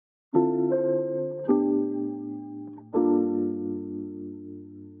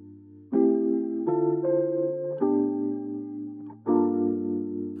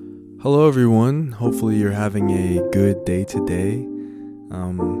Hello, everyone. Hopefully, you're having a good day today.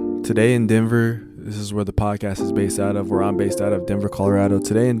 Today in Denver, this is where the podcast is based out of, where I'm based out of, Denver, Colorado.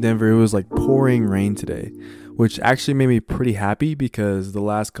 Today in Denver, it was like pouring rain today, which actually made me pretty happy because the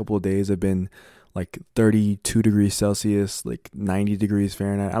last couple of days have been like 32 degrees Celsius, like 90 degrees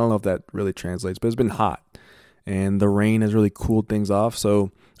Fahrenheit. I don't know if that really translates, but it's been hot. And the rain has really cooled things off.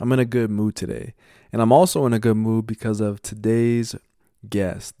 So I'm in a good mood today. And I'm also in a good mood because of today's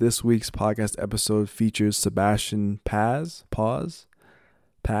guest. This week's podcast episode features Sebastian Paz.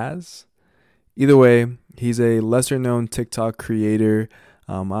 Either way, he's a lesser known TikTok creator.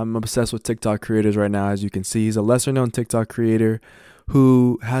 I'm obsessed with TikTok creators right now. As you can see, he's a lesser known TikTok creator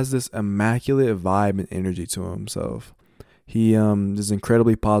who has this immaculate vibe and energy to himself. He is an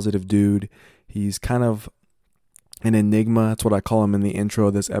incredibly positive dude. He's kind of an enigma. That's what I call him in the intro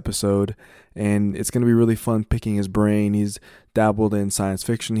of this episode. And it's going to be really fun picking his brain. He's dabbled in science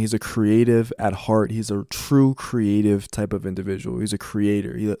fiction. He's a creative at heart. He's a true creative type of individual. He's a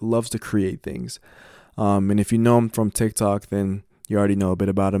creator. He loves to create things. And if you know him from TikTok, then you already know a bit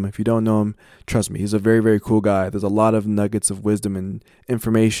about him. If you don't know him, trust me, he's a very, very cool guy. There's a lot of nuggets of wisdom and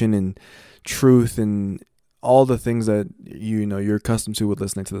information and truth and all the things that you're accustomed to with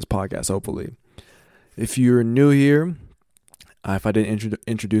listening to this podcast, hopefully. If you're new here, if I didn't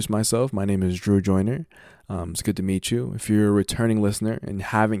introduce myself, my name is Drew Joyner. It's good to meet you. If you're a returning listener and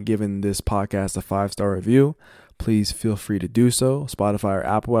haven't given this podcast a 5-star review, please feel free to do so. Spotify or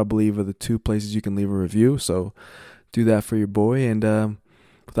Apple, I believe, are the two places you can leave a review. So do that for your boy. And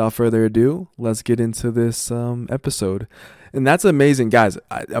without further ado, let's get into this episode. And that's amazing, guys.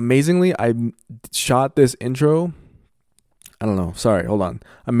 Amazingly, I shot this intro. I don't know. Sorry, hold on.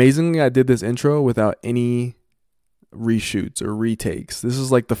 Amazingly, I did this intro without any reshoots or retakes. This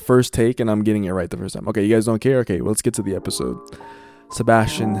is like the first take and I'm getting it right the first time. Okay, you guys don't care? Okay, well, let's get to the episode.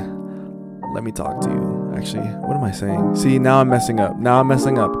 Sebastian, let me talk to you. Actually, what am I saying? See, now I'm messing up.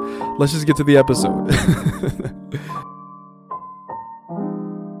 Let's just get to the episode.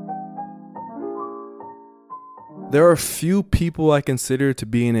 There are few people I consider to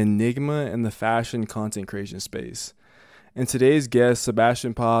be an enigma in the fashion content creation space. And today's guest,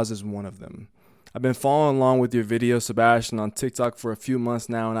 Sebastian Paz, is one of them. I've been following along with your video, Sebastian, on TikTok for a few months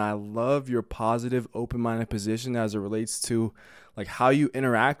now, and I love your positive, open-minded position as it relates to like how you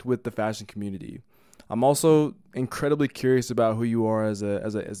interact with the fashion community. I'm also incredibly curious about who you are as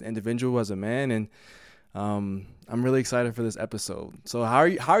an individual, as a man, and I'm really excited for this episode. So how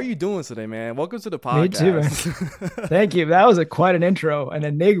are you doing today, man? Welcome to the podcast. Me too, man. Thank you. That was quite an intro, an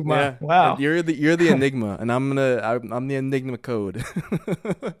enigma. Yeah, wow. You're the enigma, and I'm the enigma code.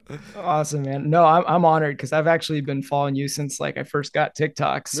 Awesome, man. No, I'm honored because I've actually been following you since like I first got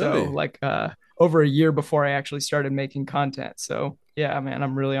TikTok. So Really? like over a year before I actually started making content. So yeah, man,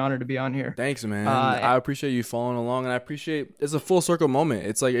 I'm really honored to be on here. Thanks, man. I appreciate you following along, and I appreciate it's a full circle moment.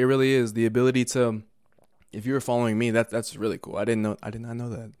 It's like it really is the ability to. If you were following me, that's really cool. I did not know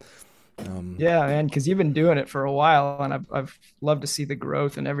that. Yeah, man, because you've been doing it for a while, and I've loved to see the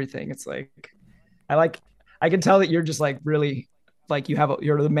growth and everything. It's like I can tell that you're just like really like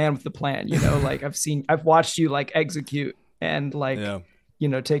you're the man with the plan. Like I've watched you like execute and like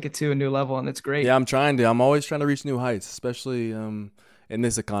take it to a new level, and it's great. Yeah, I'm always trying to reach new heights, especially in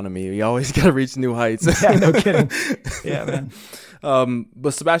this economy. You always got to reach new heights. Yeah, no kidding. Yeah, man.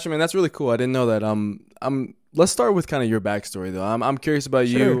 But Sebastian, man, that's really cool. I didn't know that. Let's start with kind of your backstory though. I'm curious about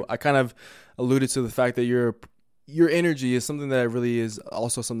you. I kind of alluded to the fact that your energy is something that really is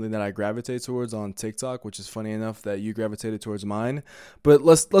also something that I gravitate towards on TikTok, which is funny enough that you gravitated towards mine. But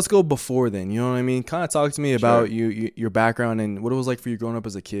let's go before then. You know what I mean? Kind of talk to me about your background and what it was like for you growing up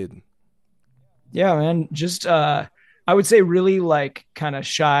as a kid. Yeah, man. Just I would say really like kind of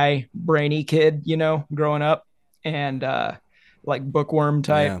shy, brainy kid, growing up, and like bookworm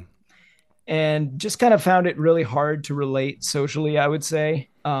type. Yeah. And just kind of found it really hard to relate socially, I would say.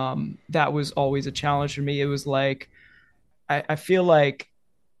 That was always a challenge for me. It was like, I feel like,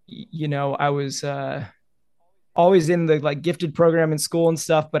 I was always in the like gifted program in school and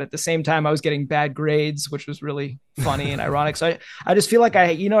stuff, but at the same time I was getting bad grades, which was really funny and ironic. So I just feel like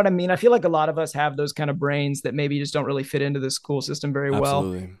you know what I mean? I feel like a lot of us have those kind of brains that maybe just don't really fit into the school system very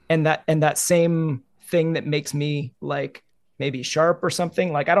Absolutely. well. And that same thing that makes me like, maybe sharp or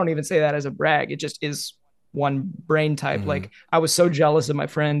something. Like, I don't even say that as a brag. It just is one brain type. Mm-hmm. Like I was so jealous of my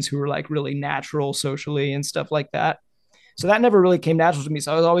friends who were like really natural socially and stuff like that. So that never really came natural to me.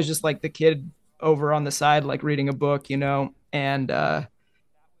 So I was always just like the kid over on the side, like reading a book, and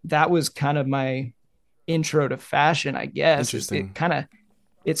that was kind of my intro to fashion, I guess. Interesting. It kind of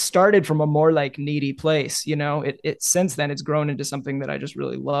it started from a more like needy place, you know. It since then it's grown into something that I just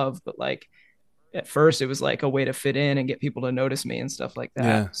really love. But like at first it was like a way to fit in and get people to notice me and stuff like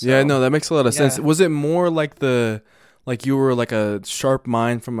that. Yeah. Yeah, So no, that makes a lot of sense. yeah. Was it more like like you were like a sharp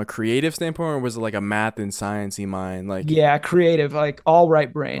mind from a creative standpoint, or was it like a math and sciencey mind, like Yeah, creative, like all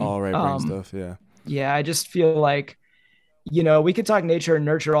right brain. all right brain stuff? Yeah. Yeah, I just feel like, you know, we could talk nature and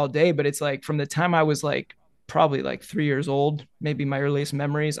nurture all day, but it's like from the time I was like probably like 3 years old, maybe my earliest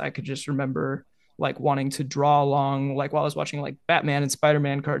memories, I could just remember like wanting to draw along, like while I was watching like Batman and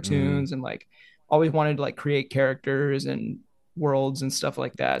Spider-Man Mm, cartoons, and like always wanted to like create characters and worlds and stuff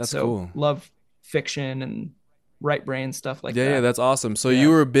like that. that's So cool. love fiction and right brain stuff like Yeah, yeah, that. that's awesome. So Yeah. you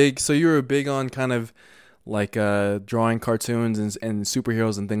were big on kind of like drawing cartoons and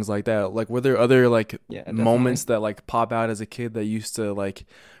superheroes and things like that. Like were there other like Yeah, moments definitely. that like pop out as a kid that used to like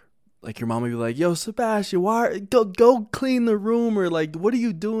your mom would be like, "Yo, Sebastian, why go clean the room?" Or like, "What are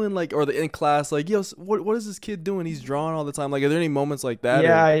you doing?" Like, or in class, like, "Yo, what is this kid doing? He's drawing all the time." Like, are there any moments like that or?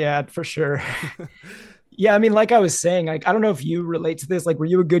 Yeah, yeah, for sure. Yeah, I mean, like I was saying, like I don't know if you relate to this. Like, were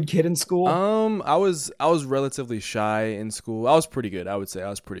you a good kid in school? I was relatively shy in school. I was pretty good. I would say I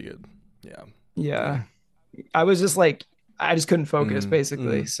was pretty good. Yeah, yeah. Yeah. I was just like I just couldn't focus Mm,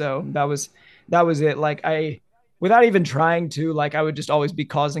 basically. mm. So that was it. Like I without even trying to, like I would just always be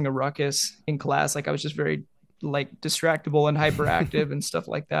causing a ruckus in class. Like I was just very like distractible and hyperactive and stuff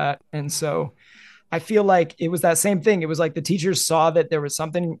like that. And so I feel like it was that same thing. It was like the teachers saw that there was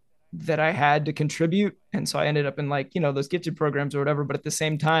something that I had to contribute. And so I ended up in like, you know, those gifted programs or whatever. But at the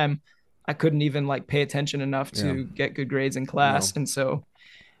same time, I couldn't even like pay attention enough Yeah. to get good grades in No. class. And so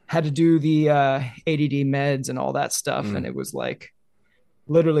had to do the ADD meds and all that stuff. Mm. And it was like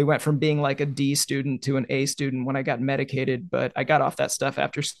literally went from being like a D student to an A student when I got medicated. But I got off that stuff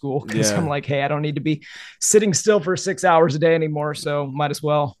after school because I'm Yeah. like, hey, I don't need to be sitting still for 6 hours a day anymore. So might as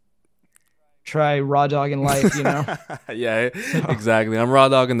well try raw dog in life, you know? Yeah, So exactly. I'm raw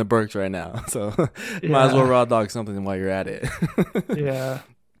dogging the Berks right now, so might as well yeah, raw dog something while you're at it. yeah.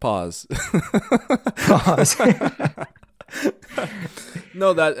 Pause. Pause.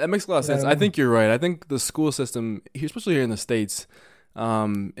 No, that makes a lot of sense. I Yeah. think you're right. I think the school system, especially here in the States,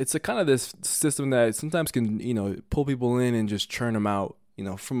 it's a kind of this system that sometimes can, pull people in and just churn them out,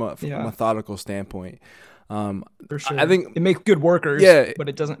 from a Yeah, methodical standpoint. for I sure. think, It makes good workers, yeah, but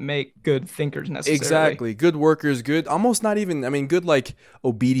it doesn't make good thinkers necessarily. exactly. Good workers, good, almost not even, I mean, good like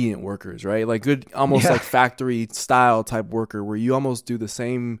obedient workers, right? Like good, almost Yeah. like factory style type worker where you almost do the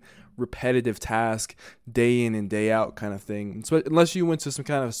same repetitive task day in and day out kind of thing. So unless you went to some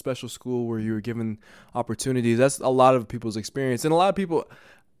kind of special school where you were given opportunities, that's a lot of people's experience. And a lot of people,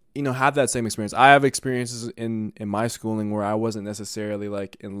 have that same experience. I have experiences in my schooling where I wasn't necessarily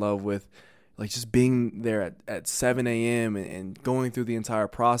like in love with like just being there at 7 a.m. And going through the entire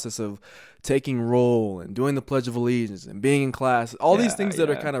process of taking roll and doing the Pledge of Allegiance and being in class, all these Yeah. things that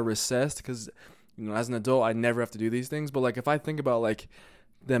are Yeah. kind of recessed because, as an adult, I never have to do these things. But like if I think about like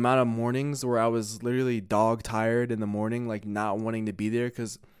the amount of mornings where I was literally dog tired in the morning, like not wanting to be there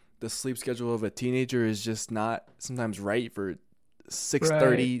because the sleep schedule of a teenager is just not sometimes right for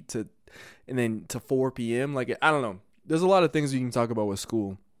Right. 6:30 to and then to 4 p.m. Like I don't know. There's a lot of things you can talk about with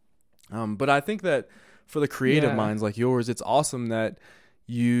school. But I think that for the creative Yeah. minds like yours, it's awesome that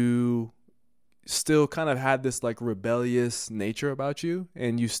you still kind of had this like rebellious nature about you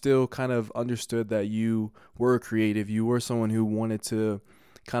and you still kind of understood that you were creative. You were someone who wanted to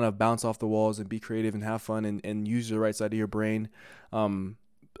kind of bounce off the walls and be creative and have fun and use the right side of your brain. Um,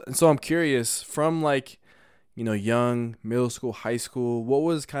 and so I'm curious from like, young, middle school, high school,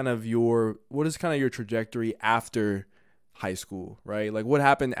 what is kind of your trajectory after high school, right? Like what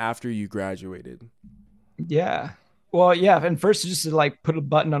happened after you graduated? Yeah. Well, yeah. And first, just to like put a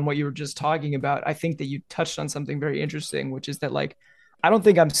button on what you were just talking about, I think that you touched on something very interesting, which is that like, I don't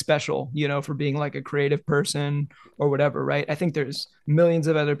think I'm special, you know, for being like a creative person or whatever, right? I think there's millions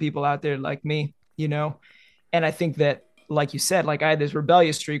of other people out there like me, you know? And I think that, like you said, like I had this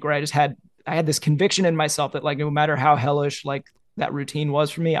rebellious streak where I had this conviction in myself that like no matter how hellish like that routine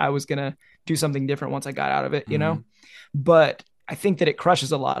was for me, I was gonna do something different once I got out of it, you Mm-hmm. know? But I think that it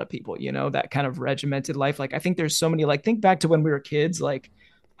crushes a lot of people, you know, that kind of regimented life. Like I think there's so many, like think back to when we were kids, like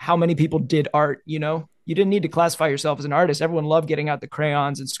how many people did art, you know? You didn't need to classify yourself as an artist. Everyone loved getting out the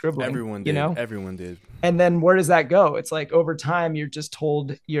crayons and scribbling, Everyone you did. know? Everyone did. And then where does that go? It's like over time you're just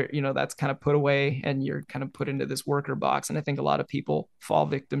told that's kind of put away and you're kind of put into this worker box. And I think a lot of people fall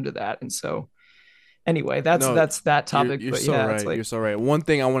victim to that. And so anyway, that's No, that's that you're topic. you're But so yeah, it's right. You're like so right. One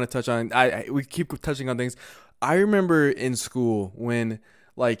thing I want to touch on, we keep touching on things. I remember in school when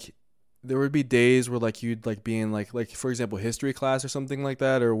like there would be days where like you'd like be in like for example history class or something like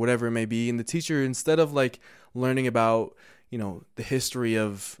that or whatever it may be, and the teacher, instead of like learning about, you know, the history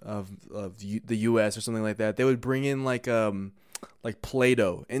of the US or something like that, they would bring in like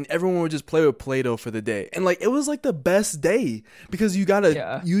Play-Doh, and everyone would just play with Play-Doh for the day. And like it was like the best day because you got to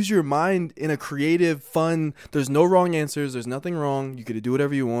Yeah. use your mind in a creative, fun, there's no wrong answers, there's nothing wrong. You get to do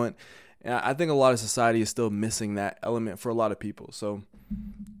whatever you want. And I think a lot of society is still missing that element for a lot of people. So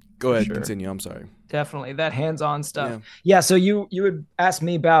go For ahead, sure. continue. I'm sorry. Definitely that hands-on stuff. Yeah. Yeah. So you would ask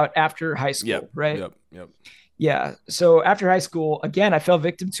me about after high Yep. school, right? Yep. Yeah. So after high school, again, I fell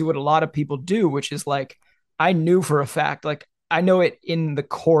victim to what a lot of people do, which is like, I knew for a fact, like, I know it in the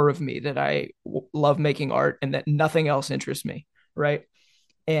core of me that love making art and that nothing else interests me. Right.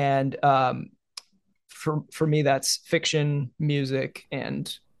 And for me, that's fiction, music,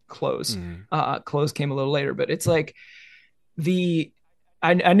 and clothes. Mm. Clothes came a little later, but it's like the,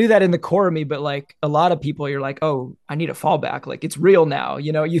 I knew that in the core of me, but like a lot of people, you're like, oh, I need a fallback. Like it's real now.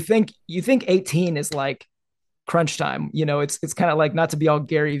 You know, you think 18 is like crunch time. You know, it's kind of like, not to be all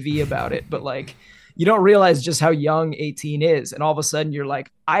Gary V about it, but like you don't realize just how young 18 is, and all of a sudden you're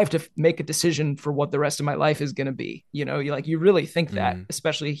like, I have to make a decision for what the rest of my life is going to be. You know, you really think that, Mm.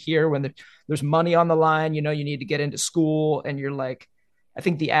 especially here when there's money on the line. You know, you need to get into school, and you're like, I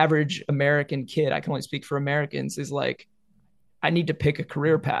think the average American kid, I can only speak for Americans, is like, I need to pick a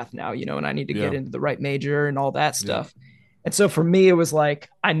career path now, you know, and I need to get Yeah. into the right major and all that Yeah. stuff. And so for me, it was like,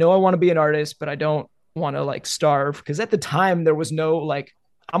 I know I want to be an artist, but I don't want to like starve. Cause at the time there was no like,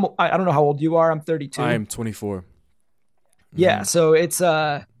 I don't know how old you are. I'm 32. I'm 24. Yeah. Mm. So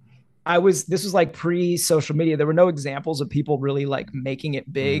this was like pre social media. There were no examples of people really like making it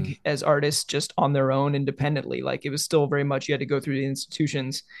Mm. big as artists just on their own independently. Like it was still very much, you had to go through the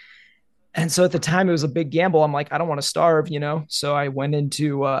institutions. And so at the time it was a big gamble. I'm like, I don't want to starve, you know? So I went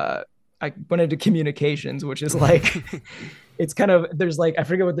into communications, which is like, it's kind of, there's like, I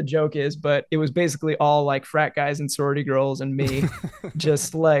forget what the joke is, but it was basically all like frat guys and sorority girls and me,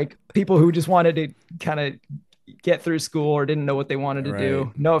 just like people who just wanted to kind of get through school or didn't know what they wanted to Right.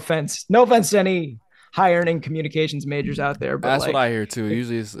 do. No offense to any high earning communications majors out there, but That's what like, I hear too.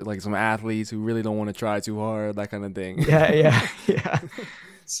 Usually it's like some athletes who really don't want to try too hard, that kind of thing. yeah.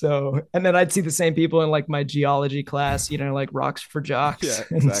 So, and then I'd see the same people in like my geology class, you know, like rocks for Yeah, jocks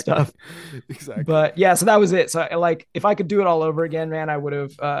and exactly. stuff. Exactly. But yeah, so that was it. So like, if I could do it all over again, man, I would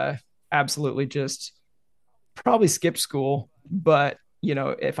have absolutely just probably skipped school. But you know,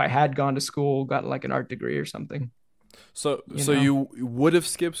 if I had gone to school, got like an art degree or something, So you so know. you would have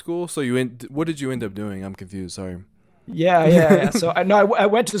skipped school? So what did you end up doing? I'm confused. Sorry. Yeah. So I know I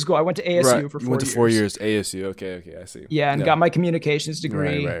went to school. I went to Right. ASU for You four went to four years. years ASU. Okay, I see. Yeah, and Yeah. got my communications Right,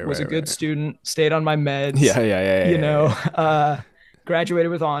 degree. right, Was a right, good right. student. Stayed on my meds. Yeah, You know, yeah.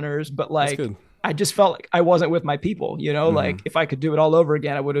 graduated with honors. But That's like, good. I just felt like I wasn't with my people. You know, Hmm. like if I could do it all over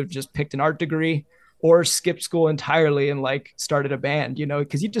again, I would have just picked an art degree or skipped school entirely and like started a band. You know,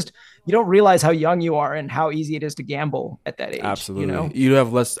 because you don't realize how young you are and how easy it is to gamble at that age. You Absolutely. know. You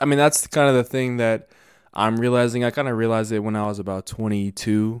have less. I mean, that's kind of the thing that I'm realizing. I kind of realized it when I was about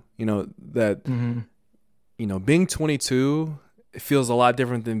 22. You know that Mm-hmm. being 22, it feels a lot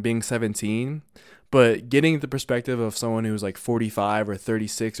different than being 17. But getting the perspective of someone who's like 45 or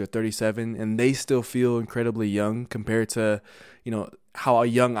 36 or 37, and they still feel incredibly young compared to, how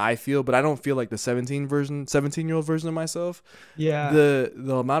young I feel, but I don't feel like the 17-year-old version of myself. Yeah.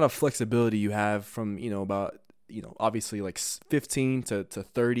 The amount of flexibility you have from, about, obviously like 15 to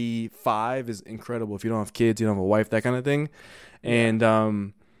 35 is incredible. If you don't have kids, you don't have a wife, that kind of thing.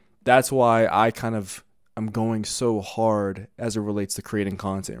 And that's why I kind of I'm going so hard as it relates to creating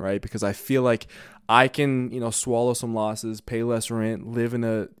content, right? Because I feel like I can, swallow some losses, pay less rent, live in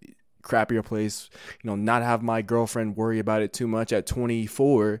a crappier place, not have my girlfriend worry about it too much at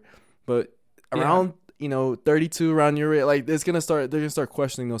 24, but around, 32, around your age, like they're gonna start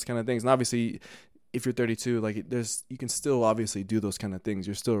questioning those kind of things. And obviously, if you're 32, like you can still obviously do those kind of things.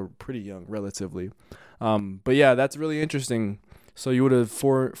 You're still pretty young relatively. But yeah, that's really interesting. So you would have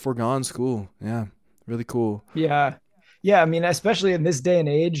foregone school. Yeah. Really cool. Yeah. Yeah. I mean, especially in this day and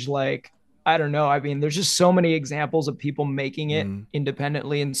age, like, I don't know. I mean, there's just so many examples of people making it Mm,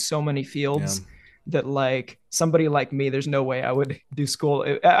 independently in so many yeah. fields that, like, somebody like me, there's no way I would do school.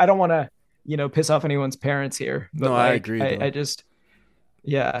 I don't want to, piss off anyone's parents here, No, but I like, agree I though. just,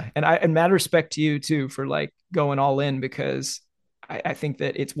 yeah. And mad respect to you too for like going all in, because I think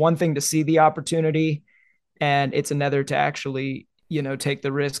that it's one thing to see the opportunity and it's another to actually take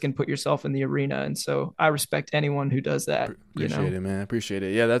the risk and put yourself in the arena. And so I respect anyone who does that. Appreciate it, man. Appreciate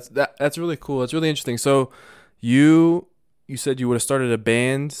it. Yeah, that's really cool. That's really interesting. So you you said you would have started a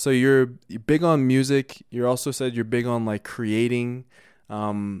band. So you're big on music. You also said you're big on like creating.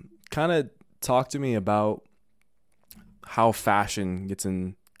 Kind of talk to me about how fashion gets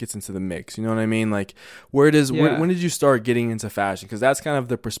into the mix. You know what I mean? Like, when did you start getting into fashion? Because that's kind of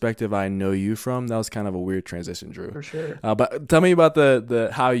the perspective I know you from. That was kind of a weird transition, Drew. For sure. But tell me about the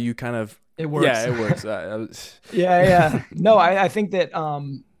how you kind of it works. Yeah, it works. Yeah. No, I think that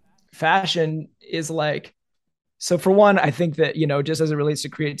fashion is like, so for one, I think that, just as it relates to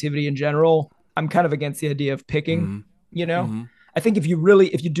creativity in general, I'm kind of against the idea of picking, Mhm. you know? Mhm. I think if you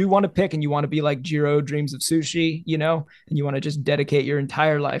do want to pick and you want to be like Jiro dreams of sushi, and you want to just dedicate your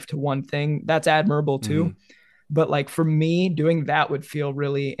entire life to one thing, that's admirable too. Mhm. But like for me, doing that would feel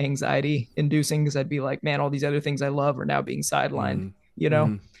really anxiety inducing because I'd be like, man, all these other things I love are now being sidelined, Mhm. you know?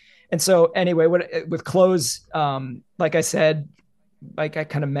 Mhm. And so anyway, with clothes, like I said, like I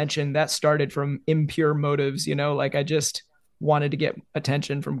kind of mentioned, that started from impure motives, like I just wanted to get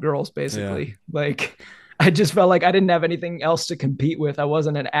attention from girls, Yeah. basically. Like I just felt like I didn't have anything else to compete with. I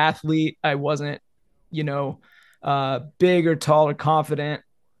wasn't an athlete. I wasn't, big or tall or confident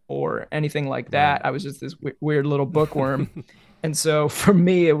or anything like Right. that. I was just this weird little bookworm. And so for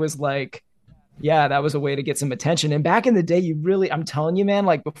me, it was like, yeah, that was a way to get some attention. And back in the day, I'm telling you, man,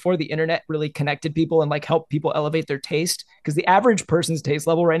 like before the internet really connected people and like helped people elevate their taste, because the average person's taste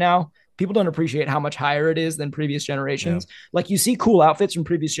level right now, people don't appreciate how much higher it is than previous Yeah. generations. Like you see cool outfits from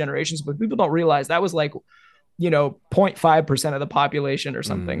previous generations, but people don't realize that was like, 0.5% of the population or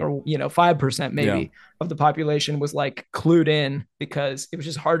something, Mm. or, 5% Yeah. maybe of the population was like clued in because it was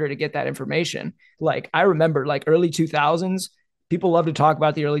just harder to get that information. Like I remember like early 2000s, people love to talk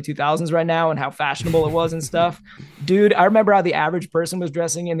about the early 2000s right now and how fashionable it was and stuff. Dude, I remember how the average person was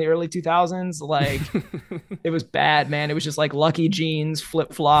dressing in the early 2000s. Like it was bad, man. It was just like lucky jeans,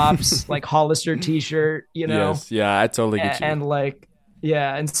 flip flops, like Hollister t-shirt, Yes. Yeah, I totally get you. and like,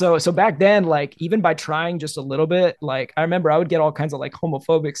 yeah. And so back then, like even by trying just a little bit, like I remember I would get all kinds of like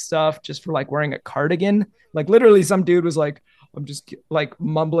homophobic stuff just for like wearing a cardigan. Like literally some dude was like, I'm just like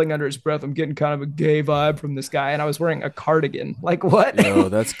mumbling under his breath, I'm getting kind of a gay vibe from this guy. And I was wearing a cardigan. Like what? Yo,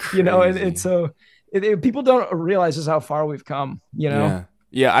 that's And crazy. so people don't realize just how far we've come. Yeah.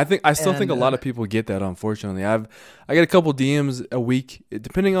 Yeah, I still think And a lot of people get that, unfortunately. I get a couple DMs a week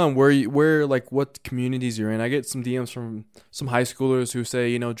depending on where like what communities you're in. I get some DMs from some high schoolers who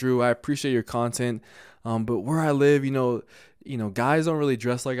say, Drew, I appreciate your content. But where I live, guys don't really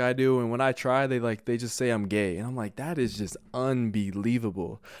dress like I do, and when I try, they just say I'm gay. And I'm like, that is just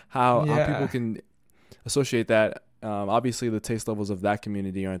unbelievable. How people yeah. can associate that. Obviously, the taste levels of that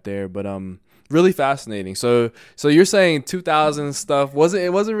community aren't there, but really fascinating. So you're saying 2000 stuff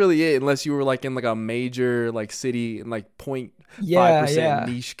wasn't really it unless you were like in like a major like city and like 0.5% Yeah.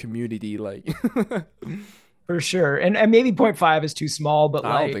 niche community, like. For sure. And maybe point 0.5 is too small, but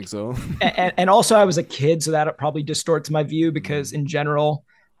I don't think like, so. and also I was a kid, so that probably distorts my view because Mm. in general,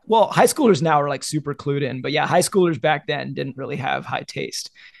 well, high schoolers now are like super clued in, but yeah, high schoolers back then didn't really have high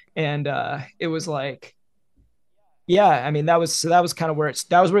taste. And it was like, yeah, I mean, that was kind of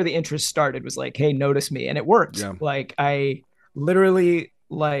that was where the interest started, was like, hey, notice me. And it worked. Yeah. Like I literally,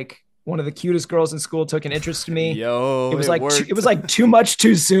 like, one of the cutest girls in school took an interest in me. Yo, It was it like it worked. was like too much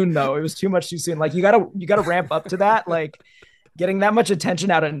too soon though. It was too much too soon. Like you gotta ramp up to that. Like getting that much attention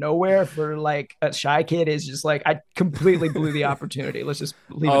out of nowhere for like a shy kid is just like, I completely blew the opportunity. Let's just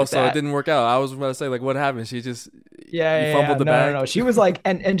leave it Oh, at so it that. didn't work out. I was about to say, like, what happened? She just Yeah, you yeah, yeah. fumbled the No. bag. She was like,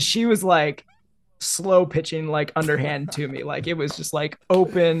 and she was like slow pitching like underhand to me. Like it was just like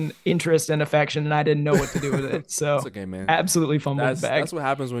open interest and affection, and I didn't know what to do with it. It's So okay, man. absolutely fumbled the That's bag. what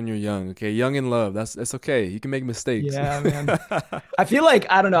happens when you're young. Okay, young in love. That's okay. You can make mistakes. Yeah, man. I feel like,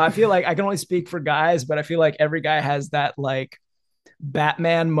 I don't know. I feel like I can only speak for guys, but I feel like every guy has that like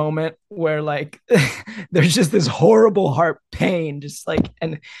Batman moment where like there's just this horrible heart pain, just like,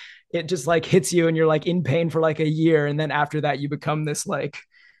 and it just like hits you and you're like in pain for like a year. And then after that, you become this like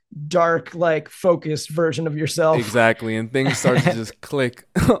dark, like focused version of yourself. Exactly, and things start to just click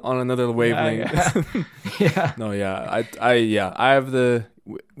on another wavelength. Yeah. Yeah. No, yeah, yeah, I have the.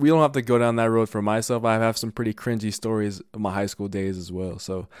 We don't have to go down that road for myself. I have some pretty cringy stories of my high school days as well.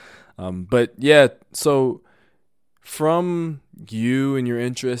 So, but yeah, so from you and your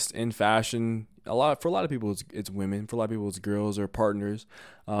interest in fashion, for a lot of people, it's women. For a lot of people, it's girls or partners.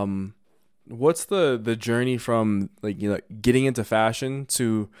 Um, what's the journey from like getting into fashion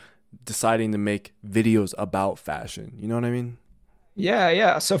to deciding to make videos about fashion? You know what I mean?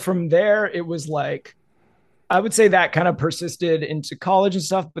 Yeah. So from there, it was like, I would say that kind of persisted into college and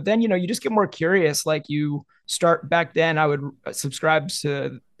stuff. But then, you just get more curious. Like you start back then, I would subscribe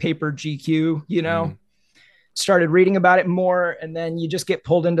to Paper GQ, Mm, started reading about it more, and then you just get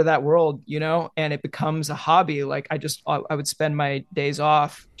pulled into that world, and it becomes a hobby. Like I would spend my days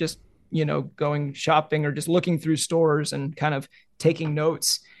off just, going shopping or just looking through stores and kind of taking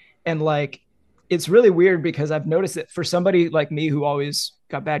notes. And like, it's really weird because I've noticed that for somebody like me who always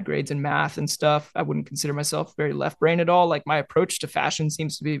got bad grades in math and stuff, I wouldn't consider myself very left brain at all. Like my approach to fashion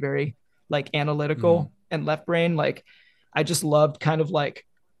seems to be very like Mm-hmm. analytical and left brain. Like I just loved kind of like,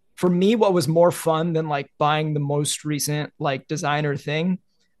 for me, what was more fun than like buying the most recent like designer thing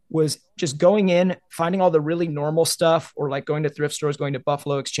was just going in, finding all the really normal stuff, or like going to thrift stores, going to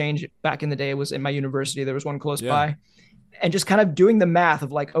Buffalo Exchange. Back in the day, it was in my university. There was one close Yeah. by, and just kind of doing the math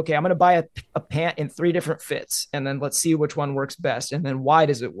of like, okay, I'm going to buy a pant in three different fits, and then let's see which one works best, and then why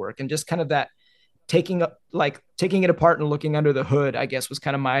does it work, and just kind of that taking it apart and looking under the hood, I guess, was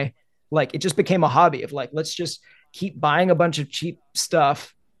kind of my, like, it just became a hobby of like, let's just keep buying a bunch of cheap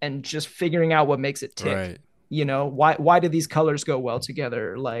stuff and just figuring out what makes it tick. Right. Why do these colors go well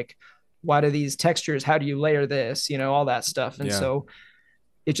together? Like, why do these textures, how do you layer this, all that stuff. And Yeah. so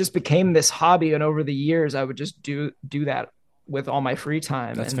it just became this hobby, and over the years I would just do that with all my free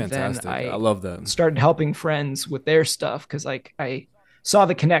time. That's And then fantastic. I I love that. started helping friends with their stuff because like I saw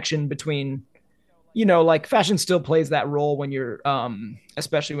the connection between, like fashion still plays that role when you're,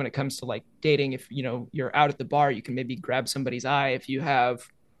 especially when it comes to like dating. If, you're out at the bar, you can maybe grab somebody's eye if you have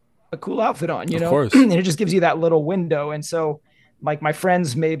a cool outfit on, Of course. and it just gives you that little window. And so, like, my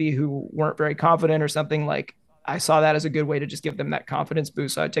friends maybe who weren't very confident or something, like, I saw that as a good way to just give them that confidence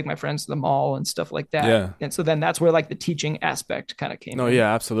boost. So I'd take my friends to the mall and stuff like that. Yeah. And so then that's where like the teaching aspect kind of came No, in.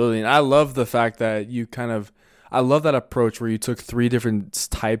 yeah, absolutely. And I love the fact that I love that approach where you took three different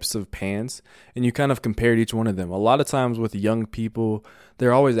types of pants and you kind of compared each one of them. A lot of times with young people,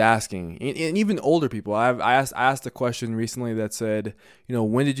 they're always asking, and even older people. I asked a question recently that said,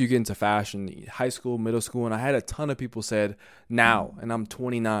 when did you get into fashion? High school, middle school, and I had a ton of people said now, and I'm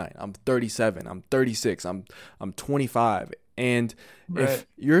 29, I'm 37, I'm 36, I'm 25. And Right. if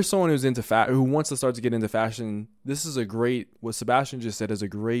you're someone who's who wants to start to get into fashion, this is what Sebastian just said is a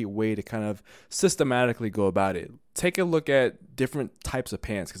great way to kind of systematically go about it. Take a look at different types of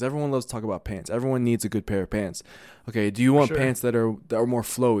pants because everyone loves to talk about pants. Everyone needs a good pair of pants. Okay, do you For want sure. pants that are more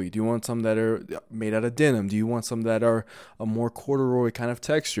flowy? Do you want some that are made out of denim? Do you want some that are a more corduroy kind of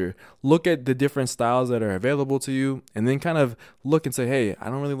texture? Look at the different styles that are available to you and then kind of look and say, hey, I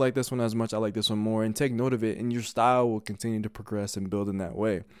don't really like this one as much. I like this one more, and take note of it, and your style will continue to progress and build in that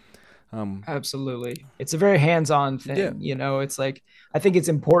way. Absolutely. It's a very hands-on Yeah, thing, It's like, I think it's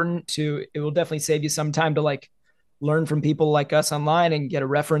important it will definitely save you some time to like learn from people like us online and get a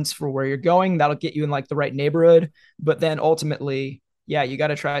reference for where you're going. That'll get you in like the right neighborhood. But then ultimately, yeah, you got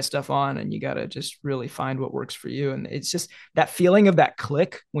to try stuff on and you got to just really find what works for you. And it's just that feeling of that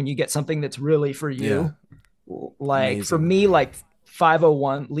click when you get something that's really for yeah, you. Like for amazing. me, like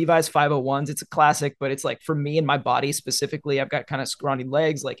 501 Levi's 501s, it's a classic, but it's like for me and my body specifically, I've got kind of scrawny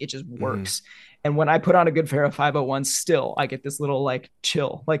legs, like it just Hmm. works. And when I put on a good pair of 501s, still I get this little like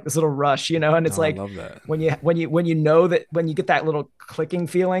chill, like this little rush, and No, it's I like love that. when you know that, when you get that little clicking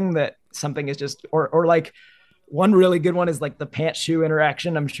feeling that something is just, or like one really good one is like the pant shoe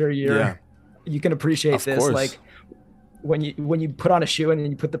interaction. I'm sure Yeah, you can appreciate of this. course, Like when you put on a shoe and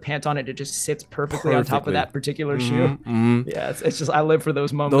then you put the pant on it, it just sits perfectly on top of perfectly. that particular shoe. Hmm. Yeah, it's just, I live for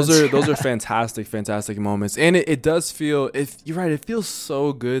those Those moments. are those are fantastic, fantastic moments, and it does feel. If you're right, it feels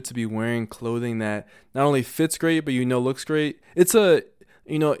so good to be wearing clothing that not only fits great, but looks great. It's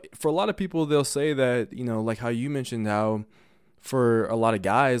for a lot of people, they'll say that like how you mentioned how for a lot of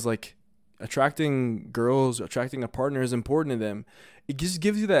guys, like attracting a partner is important to them. It just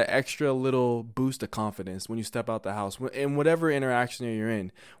gives you that extra little boost of confidence when you step out the house in whatever interaction you're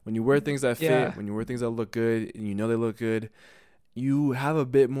in. When you wear things that Yeah, fit, when you wear things that look good, and they look good, you have a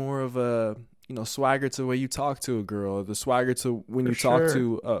bit more of a swagger to the way you talk to a girl, the swagger to when for you talk sure.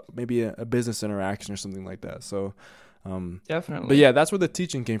 to maybe a business interaction or something like that. So, but Definitely. yeah, that's where the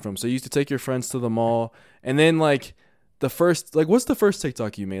teaching came from. So you used to take your friends to the mall, and then like what's the first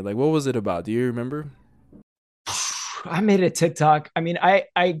TikTok you made? Like, what was it about? Do you remember? I made a TikTok. I mean, I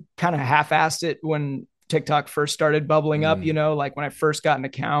kind of half-assed it when TikTok first started bubbling up, Mm, like when I first got an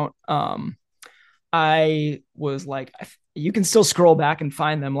account. I was like, you can still scroll back and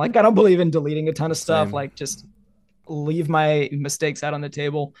find them. Like, I don't believe in deleting a ton of stuff. same. Like, just leave my mistakes out on the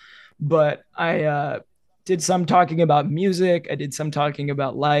table. But I did some talking about music. I did some talking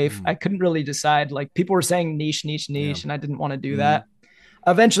about life. Mm, I couldn't really decide. Like, people were saying niche, niche, yeah. niche, and I didn't want to do Mm, that.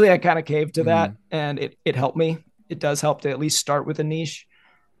 Eventually, I kind of caved to that, mm, and it helped me. It does help to at least start with a niche.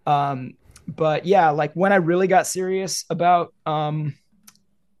 Um, but yeah, like when I really got serious about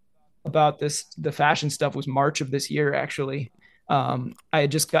about the fashion stuff was March of this year, actually. I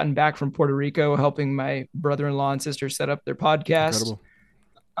had just gotten back from Puerto Rico helping my brother-in-law and sister set up their podcast.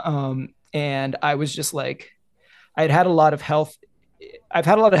 Incredible. And I was just like, I'd had a lot of health. I've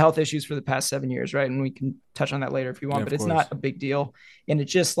had a lot of health issues for the past 7 years, right? And we can touch on that later if you Yeah, want, of but it's not course. a big deal. And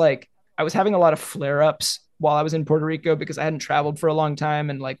it's just like I was having a lot of flare ups while I was in Puerto Rico because I hadn't traveled for a long time.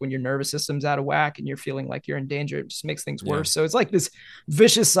 And like when your nervous system's out of whack and you're feeling like you're in danger, it just makes things Yeah. worse. So it's like this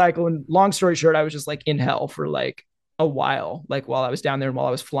vicious cycle. And long story short, I was just like in hell for like a while, like while I was down there and while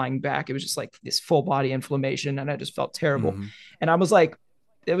I was flying back. It was just like this full body inflammation and I just felt terrible. Hmm. And I was like,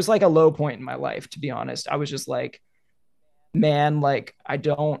 it was like a low point in my life, to be honest. I was just like, man, like I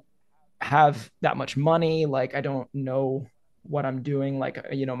don't have that much money. Like I don't know what I'm doing. Like,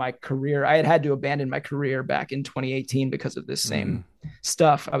 my career, I had to abandon my career back in 2018 because of this Mm. same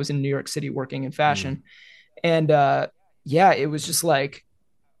stuff. I was in New York City working in Mm. fashion. And yeah, it was just like,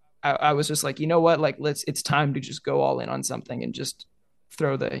 I was just like, you know what? Like, it's time to just go all in on something and just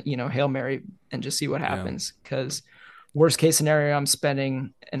throw the, Hail Mary and just see what Yeah. happens. Cause worst case scenario, I'm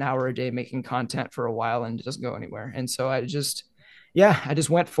spending an hour a day making content for a while and it doesn't go anywhere. And so I just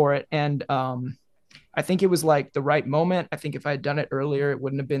went for it. And I think it was like the right moment. I think if I had done it earlier, it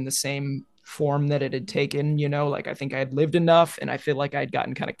wouldn't have been the same form that it had taken, like I think I had lived enough and I feel like I'd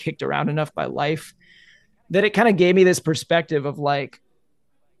gotten kind of kicked around enough by life that it kind of gave me this perspective of like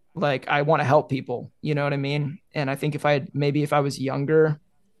I want to help people, you know what I mean? And I think if I was younger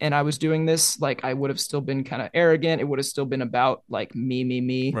and I was doing this, like I would have still been kind of arrogant. It would have still been about like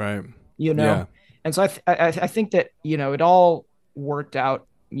me, Right. you Yeah. know? And so I think that, it all worked out,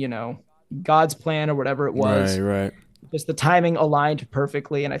 God's plan or whatever it Right. was, Right. just the timing aligned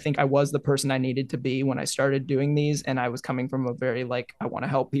perfectly. And I think I was the person I needed to be when I started doing these. And I was coming from a very like, I want to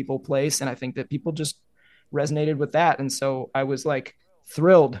help people place. And I think that people just resonated with that. And so I was like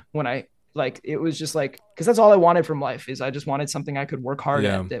thrilled when it was just like, cause that's all I wanted from life is I just wanted something I could work hard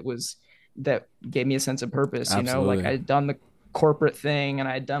Yeah. at that gave me a sense of purpose, like I Absolutely. had done the corporate thing and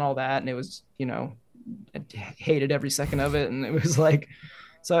I had done all that and it was, I hated every second of it. And it was like,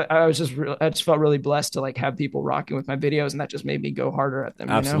 so I just felt really blessed to like have people rocking with my videos, and that just made me go harder at them.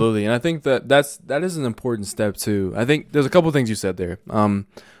 Absolutely. And I think that is an important step too. I think there's a couple things you said there.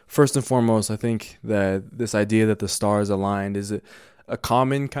 First and foremost, I think that this idea that the stars aligned is a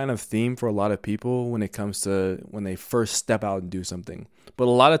common kind of theme for a lot of people when it comes to when they first step out and do something. But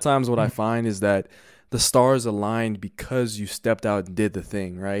a lot of times what I find is that the stars aligned because you stepped out and did the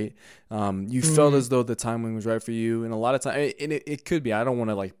thing, right? You felt Mm, as though the timing was right for you. And a lot of time, and it could be, I don't want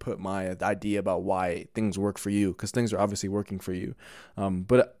to like put my idea about why things work for you because things are obviously working for you.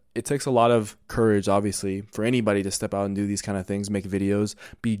 But it takes a lot of courage, obviously, for anybody to step out and do these kind of things, make videos,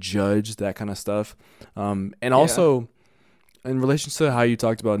 be judged, that kind of stuff. And yeah, also, in relation to how you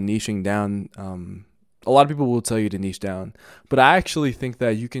talked about niching down, a lot of people will tell you to niche down, but I actually think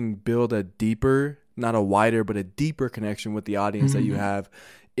that you can build a deeper, not a wider, but a deeper connection with the audience that you mm, have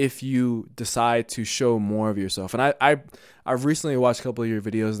if you decide to show more of yourself. And I've recently watched a couple of your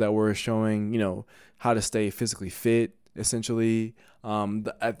videos that were showing, how to stay physically fit, essentially.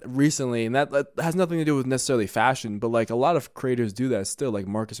 Recently, and that has nothing to do with necessarily fashion, but like a lot of creators do that still. Like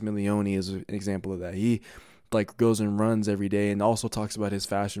Marcus Milioni is an example of that. He like goes and runs every day and also talks about his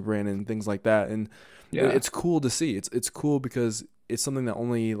fashion brand and things like that. And yeah, it's cool to see. It's cool because it's something that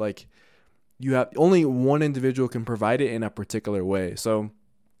only like you have only one individual can provide it in a particular way. So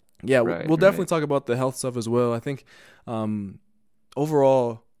yeah, right, we'll definitely right. talk about the health stuff as well. I think um,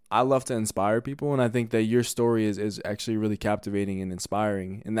 overall, I love to inspire people, and I think that your story is actually really captivating and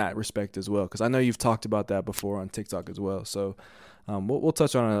inspiring in that respect as well. Because I know you've talked about that before on TikTok as well. So we'll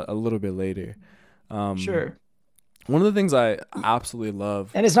touch on it a little bit later. Um, Sure. one of the things I absolutely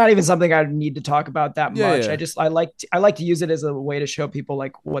love. And it's not even something I need to talk about that Yeah, much. yeah, I like to use it as a way to show people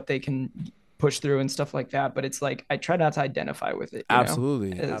like what they can push through and stuff like that. But it's like I try not to identify with it,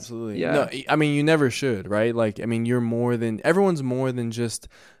 absolutely, as absolutely. No, yeah, I mean you never should, right? Like, I mean, everyone's more than just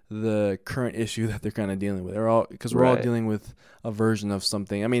the current issue that they're kind of dealing with. We're all right, dealing with a version of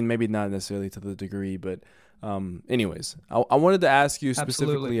something. I mean, maybe not necessarily to the degree, but anyways, I wanted to ask you absolutely.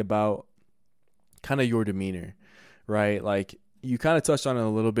 specifically about kind of your demeanor, right? Like you kind of touched on it a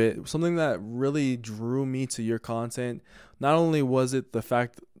little bit. Something that really drew me to your content, not only was it the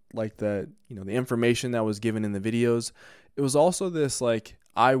fact like that, the information that was given in the videos, it was also this like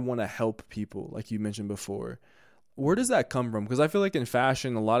I want to help people, like you mentioned before. Where does that come from? Because I feel like in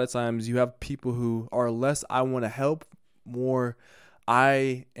fashion, a lot of times you have people who are less I want to help, more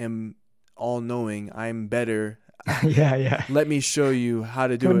I am all knowing, I'm better, Yeah, yeah. Let me show you how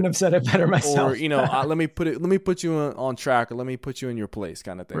to do Couldn't it. have said it better Or, myself. let me put you on track, or let me put you in your place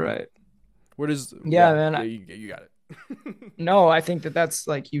kind of thing. Right. Where does, Yeah, yeah, man. yeah, you got it. No, I think that that's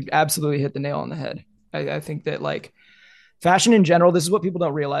like you absolutely hit the nail on the head. I think that like fashion in general, this is what people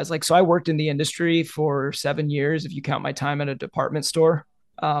don't realize. Like, so I worked in the industry for 7 years. If you count my time at a department store,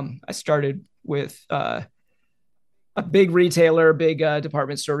 I started with a big retailer, big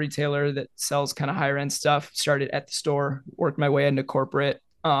department store retailer that sells kind of higher end stuff. Started at the store, worked my way into corporate,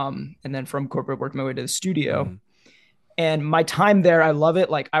 and then from corporate, worked my way to the studio. Mm, And my time there, I love it.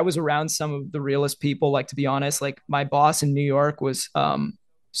 Like I was around some of the realest people. Like to be honest, like my boss in New York was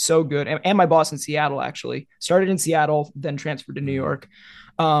so good, and my boss in Seattle actually started in Seattle, then transferred to New mm, York.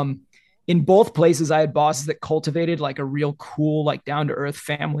 Um, in both places, I had bosses that cultivated like a real cool, like down to earth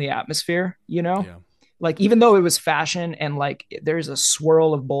family atmosphere. You know, yeah. like even though it was fashion and like there's a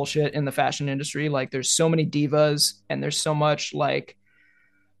swirl of bullshit in the fashion industry. Like there's so many divas and there's so much like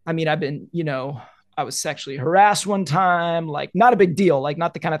I mean, I've been, I was sexually harassed one time, like not a big deal, like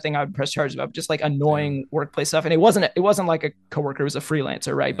not the kind of thing I would press charges about, just like Damn. annoying workplace stuff. And it wasn't like a coworker, it was a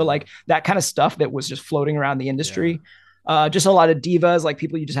freelancer, right? But Yeah. like that kind of stuff that was just floating around the Yeah. industry. Just a lot of divas, like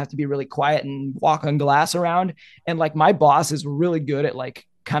people you just have to be really quiet and walk on glass around. And like my bosses were really good at like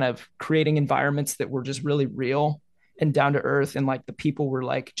kind of creating environments that were just really real and down to earth. And like the people were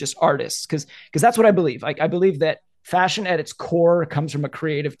like just artists. Cause that's what I believe. Like I believe that fashion at its core comes from a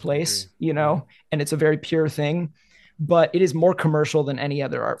creative I agree. place, Yeah. and it's a very pure thing, but it is more commercial than any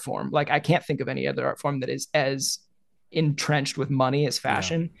other art form. Like I can't think of any other art form that is as entrenched with money as Yeah.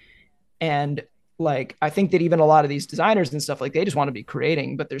 fashion. And like I think that even a lot of these designers and stuff, like they just want to be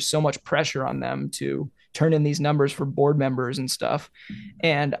creating, but there's so much pressure on them to turn in these numbers for board members and stuff.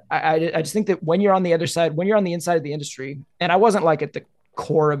 And I just think that when you're on the other side, when you're on the inside of the industry, and I wasn't like at the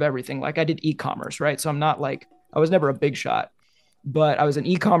core of everything, like I did e-commerce, right? So I'm not like I was never a big shot, but I was an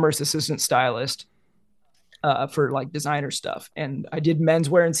e-commerce assistant stylist for like designer stuff, and I did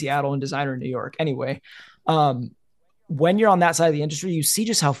menswear in Seattle and designer in New York. Anyway, um, when you're on that side of the industry, you see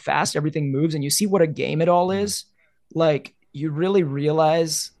just how fast everything moves, and you see what a game it all Mm, is. Like you really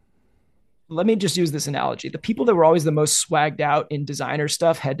realize. Let me just use this analogy: the people that were always the most swagged out in designer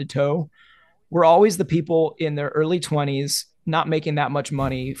stuff, head to toe, were always the people in their early 20s, not making that much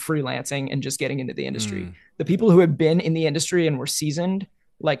money freelancing and just getting into the industry. mm, The people who had been in the industry and were seasoned,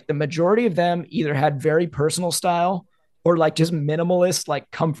 like the majority of them either had very personal style or like just minimalist,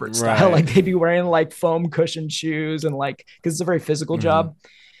 like comfort style. right. Like they'd be wearing like foam cushioned shoes and like, because it's a very physical Mm, job.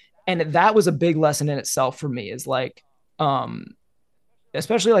 And that was a big lesson in itself for me is like,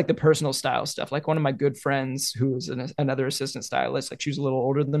 especially like the personal style stuff. Like one of my good friends who was another assistant stylist, like she was a little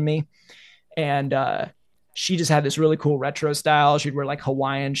older than me, and she just had this really cool retro style. She'd wear like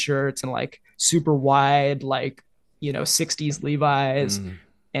Hawaiian shirts and like super wide, like 60s Levi's mm,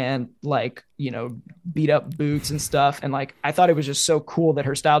 and like beat up boots and stuff. And like I thought it was just so cool that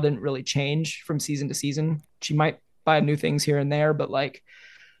her style didn't really change from season to season. She might buy new things here and there, but like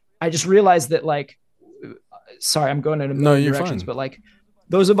I just realized that like sorry, I'm going in a no, million you're directions, fine. but like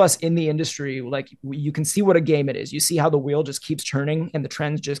those of us in the industry, like you can see what a game it is. You see how the wheel just keeps turning and the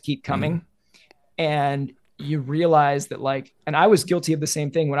trends just keep Mm, coming. And you realize that like, and I was guilty of the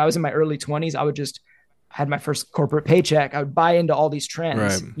same thing when I was in my early 20s. I would just had my first corporate paycheck. I would buy into all these right.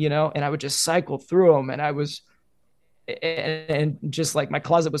 trends, and I would just cycle through them. And I was, and just like my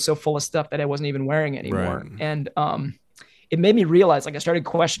closet was so full of stuff that I wasn't even wearing Right. anymore. And it made me realize, like, I started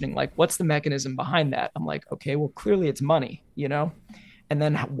questioning, like, what's the mechanism behind that? I'm like, okay, well, clearly it's money. And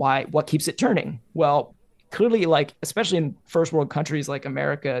then what keeps it turning? Well, clearly, like, especially in first world countries like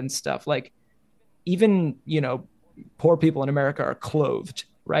America and stuff, like, even, poor people in America are clothed,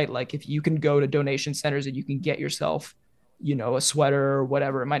 right? Like, if you can go to donation centers and you can get yourself, a sweater or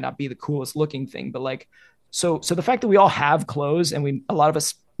whatever, it might not be the coolest looking thing, but like, so the fact that we all have clothes and a lot of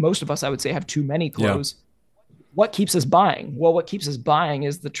us, most of us, I would say, have too many Yeah. clothes. What keeps us buying? Well, what keeps us buying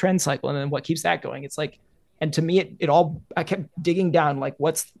is the trend cycle. And then what keeps that going? It's like, and to me, I kept digging down, like,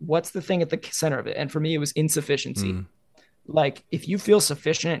 what's the thing at the center of it? And for me, it was insufficiency. Mm, Like, if you feel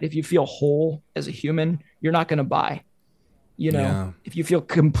sufficient, if you feel whole as a human, you're not going to buy, yeah. if you feel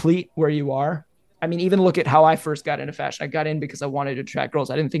complete where you are. I mean, even look at how I first got into fashion. I got in because I wanted to attract girls.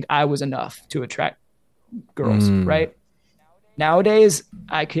 I didn't think I was enough to attract girls, Mm, right? Nowadays,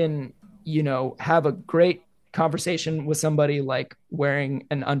 I can, have a great conversation with somebody like wearing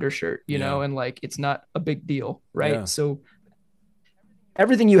an undershirt, yeah. and like it's not a big deal, right? Yeah. So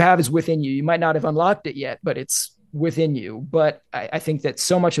everything you have is within you. You might not have unlocked it yet, but it's within you. But I think that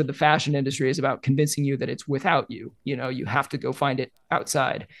so much of the fashion industry is about convincing you that it's without you. You have to go find it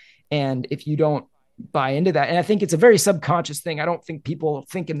outside. And if you don't buy into that. And I think it's a very subconscious thing. I don't think people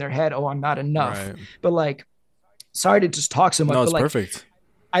think in their head, oh, I'm not enough. Right. But like, sorry to just talk so much, No, but it's like, perfect.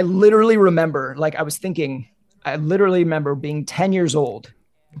 I literally remember, like, I literally remember being 10 years old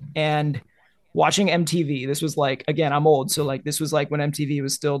and watching MTV. This was like, again, I'm old. So like, this was like when MTV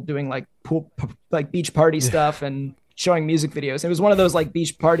was still doing like like beach party Yeah. stuff and showing music videos. It was one of those like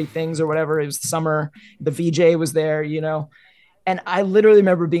beach party things or whatever. It was summer. The VJ was there, you know? And I literally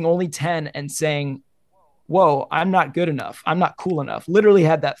remember being only 10 and saying, whoa, I'm not good enough. I'm not cool enough. Literally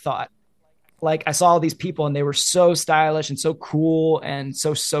had that thought. Like I saw all these people and they were so stylish and so cool and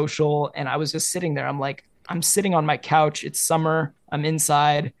so social. And I was just sitting there. I'm like, I'm sitting on my couch. It's summer. I'm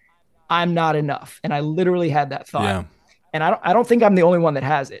inside. I'm not enough. And I literally had that thought. Yeah. And I don't think I'm the only one that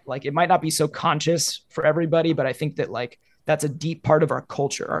has it. Like it might not be so conscious for everybody, but I think that like that's a deep part of our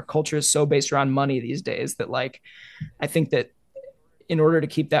culture. Our culture is so based around money these days that like I think that in order to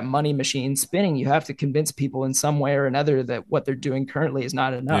keep that money machine spinning, you have to convince people in some way or another that what they're doing currently is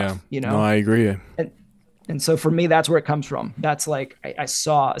not Yeah. enough, you No, know? I agree. And and so for me, that's where it comes from. That's like I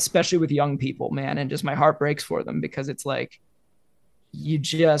saw, especially with young people, man, and just my heart breaks for them because it's like you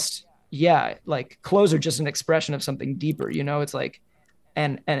just, yeah, like clothes are just an expression of something deeper, you know? It's like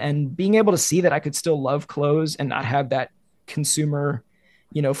and being able to see that I could still love clothes and not have that consumer,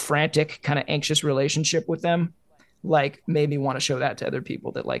 you know, frantic kind of anxious relationship with them, like made me want to show that to other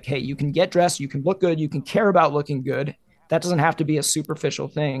people that like, hey, you can get dressed, you can look good, you can care about looking good. That doesn't have to be a superficial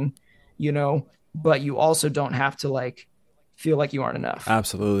thing, you know, but you also don't have to like feel like you aren't enough.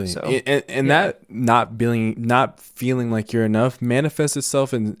 Absolutely. So And yeah, that not feeling like you're enough manifests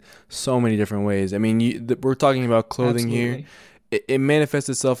itself in so many different ways. I mean, we're talking about clothing here. absolutely. It manifests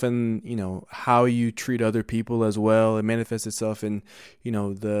itself in, how you treat other people as well. It manifests itself in,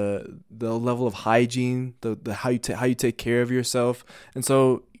 the level of hygiene, the how you take care of yourself. And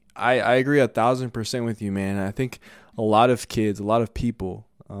so I agree 1,000% with you, man. I think a lot of kids, a lot of people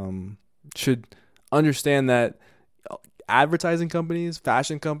should understand that advertising companies,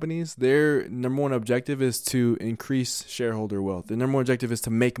 fashion companies, their number one objective is to increase shareholder wealth. The number one objective is to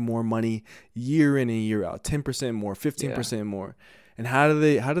make more money year in and year out, 10% more, Yeah. 15% more. And how do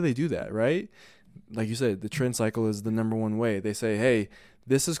they do that, right? Like you said, the trend cycle is the number one way. They say, "Hey,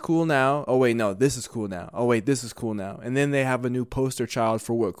 this is cool now. Oh wait, no, this is cool now. Oh wait, this is cool now." And then they have a new poster child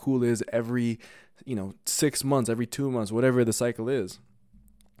for what cool is every, 6 months, every 2 months, whatever the cycle is.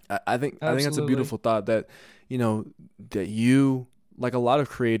 I think that's a Absolutely. beautiful thought that that you, like a lot of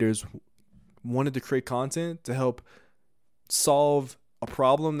creators, wanted to create content to help solve a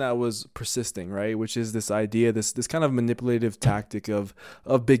problem that was persisting, right? Which is this idea, this kind of manipulative tactic of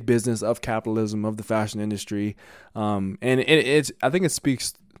big business, of capitalism, of the fashion industry, and it's I think it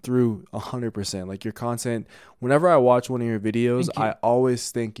speaks through 100%. Like your content, whenever I watch one of your videos, Thank I you.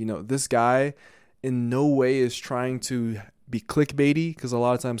 always think, this guy in no way is trying to be clickbaity, because a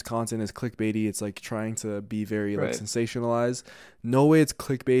lot of times content is clickbaity. It's like trying to be very like Right. sensationalized. No way it's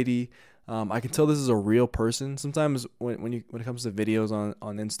clickbaity. I can tell this is a real person. Sometimes when it comes to videos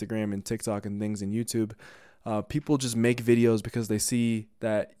on Instagram and TikTok and things and YouTube, people just make videos because they see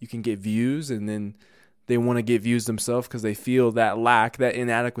that you can get views, and then they want to get views themselves because they feel that lack, that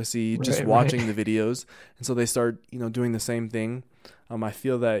inadequacy just Right. Right. watching the videos, and so they start doing the same thing. I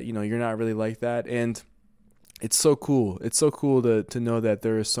feel that you're not really like that, and it's so cool. It's so cool to know that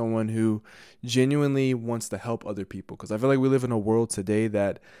there is someone who genuinely wants to help other people, because I feel like we live in a world today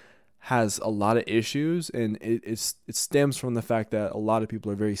that has a lot of issues, and it stems from the fact that a lot of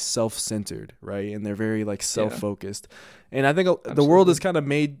people are very self-centered, right? And they're very like Yeah. self-focused. And I think the world has Absolutely. kind of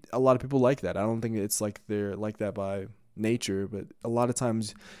made a lot of people like that. I don't think it's like they're like that by nature, but a lot of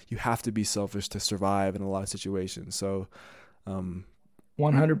times you have to be selfish to survive in a lot of situations. So, um, yeah,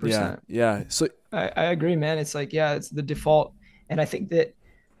 100%. yeah. So, I agree, man. It's like, yeah, it's the default. And I think that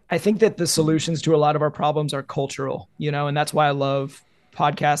the solutions to a lot of our problems are cultural, you know, and that's why I love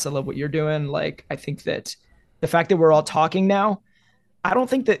podcasts. I love what you're doing. Like, I think that the fact that we're all talking now, I don't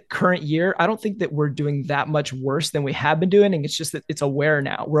think that current year, I don't think that we're doing that much worse than we have been doing. And it's just that it's aware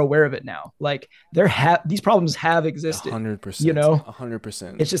now. We're aware of it now. Like these problems have existed, you 100%, know?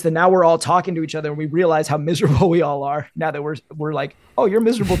 100%. It's just that now we're all talking to each other and we realize how miserable we all are now that we're like, oh, you're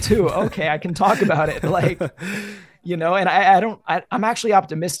miserable too. Okay, I can talk about it. Like, you know, and I'm actually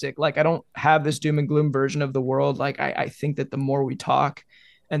optimistic. Like I don't have this doom and gloom version of the world. Like I think that the more we talk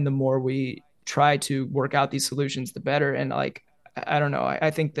and the more we try to work out these solutions, the better. And like, I don't know.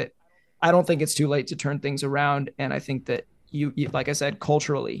 I think that I don't think it's too late to turn things around. And I think that like I said,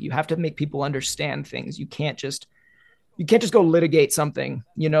 culturally, you have to make people understand things. You can't just you can't just go litigate something.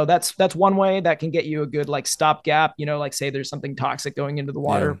 That's one way that can get you a good like stopgap. Like say there's something toxic going into the Yeah.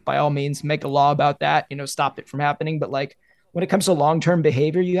 water, by all means make a law about that. Stop it from happening. But like when it comes to long term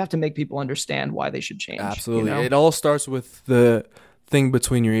behavior, you have to make people understand why they should change. Absolutely. It all starts with the thing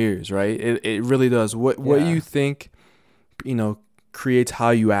between your ears, right? It really does. What Yeah. you think, you know, creates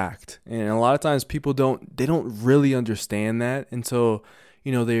how you act. And a lot of times people don't really understand that until,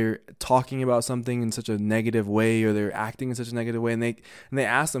 they're talking about something in such a negative way, or they're acting in such a negative way, and they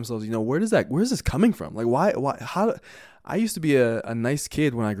ask themselves, where's this coming from? Like why how I used to be a nice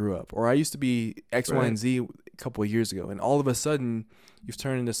kid when I grew up, or I used to be X, Y, Right. and Z a couple of years ago, and all of a sudden you've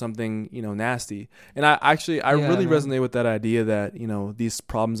turned into something, nasty. And I Yeah, really man. resonate with that idea that, these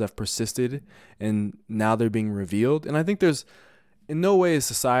problems have persisted and now they're being revealed. And I think there's in no way is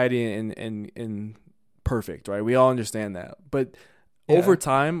society and perfect, right? We all understand that. But over Yeah.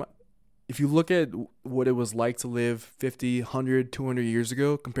 time, if you look at what it was like to live 50, 100, 200 years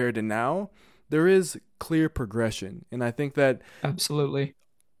ago compared to now, there is clear progression. And I think that Absolutely.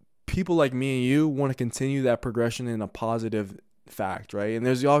 people like me and you want to continue that progression in a positive fact, right? And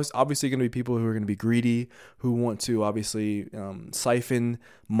there's obviously going to be people who are going to be greedy, who want to obviously siphon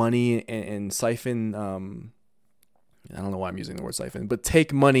money and siphon. I don't know why I'm using the word siphon, but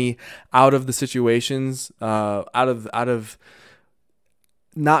take money out of the situations, out of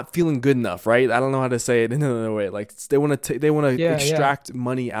not feeling good enough, right? I don't know how to say it in another way. Like they want to Yeah. Yeah. extract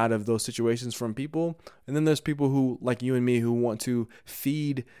money out of those situations from people, and then there's people who, like you and me, who want to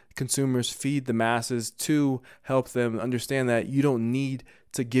feed consumers, feed the masses to help them understand that you don't need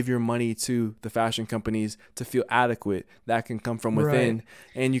to give your money to the fashion companies to feel adequate. That can come from Right. within,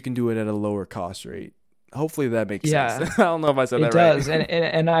 and you can do it at a lower cost rate. Hopefully that makes sense. Yeah. I don't know if I said It that right. does.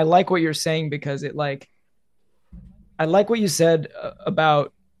 And I like what you're saying because I like what you said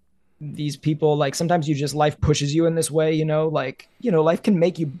about these people. Like sometimes you just life pushes you in this way, like, life can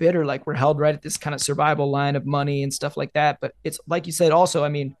make you bitter. Like we're held right at this kind of survival line of money and stuff like that. But it's like you said, also, I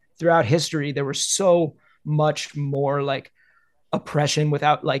mean, throughout history, there was so much more like oppression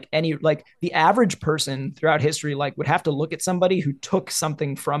without like any, like the average person throughout history, like would have to look at somebody who took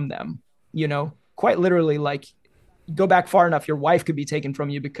something from them, quite literally. Like go back far enough, your wife could be taken from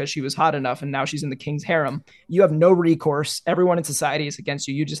you because she was hot enough and now she's in the king's harem. You have no recourse. Everyone in society is against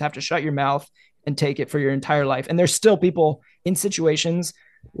you. You just have to shut your mouth and take it for your entire life. And there's still people in situations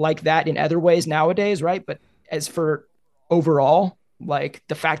like that in other ways nowadays, right? But as for overall, like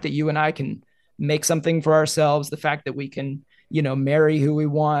the fact that you and I can make something for ourselves, the fact that we can, marry who we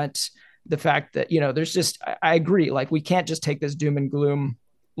want, the fact that, there's just, I agree. Like we can't just take this doom and gloom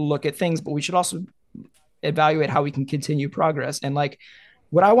look at things, but we should also evaluate how we can continue progress. And like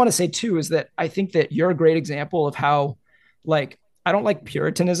what I want to say too is that I think that you're a great example of how, like, I don't like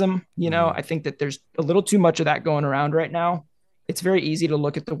puritanism. Mhm. I think that there's a little too much of that going around right now. It's very easy to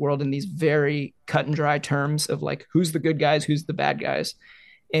look at the world in these very cut and dry terms of like who's the good guys, who's the bad guys.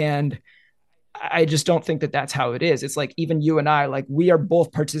 And I just don't think that that's how it is. It's like even you and I, like we are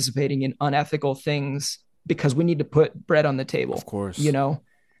both participating in unethical things because we need to put bread on the Of table, you course. know?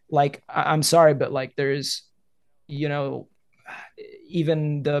 Like I'm sorry, but like there's, you know,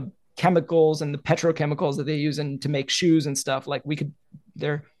 even the chemicals and the petrochemicals that they use to make shoes and stuff, like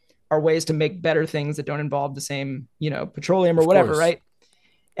there are ways to make better things that don't involve the same, petroleum or Of whatever, course. right?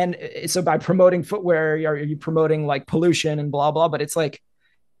 And so by promoting footwear, are you promoting like pollution and blah blah? But it's like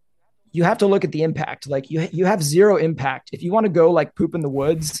you have to look at the impact. Like you have zero impact if you want to go like poop in the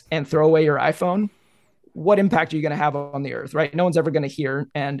woods and throw away your iPhone. What impact are you going to have on the earth, right? No one's ever going to hear.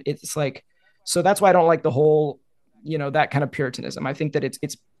 And it's like, so that's why I don't like the whole, that kind of puritanism. I think that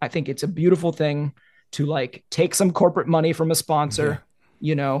I think it's a beautiful thing to like take some corporate money from a Yeah. sponsor,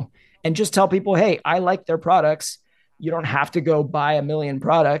 you know, and just tell people, hey, I like their products. You don't have to go buy a million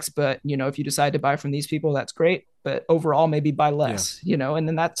products, but if you decide to buy from these people, that's great. But overall, maybe buy Yeah. less, and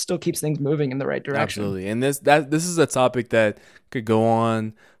then that still keeps things moving in the right direction. Absolutely. And this is a topic that could go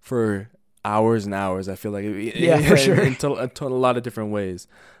on for hours and hours. I feel like Yeah, for sure. in a lot of different ways.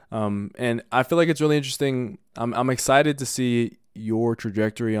 And I feel like it's really interesting. I'm excited to see your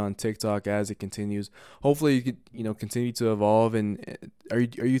trajectory on TikTok as it continues. Hopefully you could, continue to evolve. And are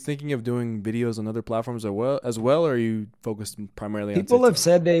you thinking of doing videos on other platforms as well, or are you focused primarily on People have TikTok?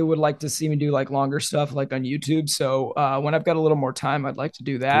 said they would like to see me do like longer stuff like on YouTube. So when I've got a little more time, I'd like to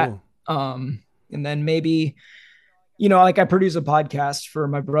do that. Cool. And then maybe, like I produce a podcast for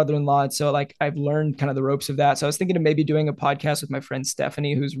my brother-in-law. And so like I've learned kind of the ropes of that. So I was thinking of maybe doing a podcast with my friend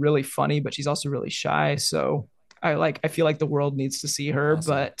Stephanie, who's really funny, but she's also really shy. So I feel like the world needs to see her, Awesome.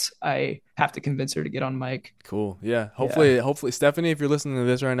 but I have to convince her to get on mic. Cool. Yeah. Yeah. Hopefully, Stephanie, if you're listening to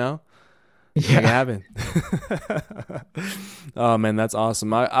this right now, Make it Yeah, happen. Oh man, that's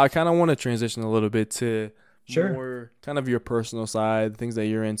awesome. I kind of want to transition a little bit to sure. more kind of your personal side, things that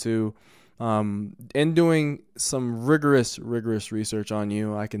you're into. And doing some rigorous research on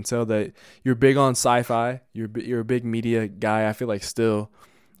you, I can tell that you're big on sci-fi. You're a big media guy. I feel like still.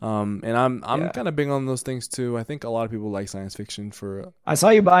 And I'm Yeah. kind of big on those things too. I think a lot of people like science fiction for. I saw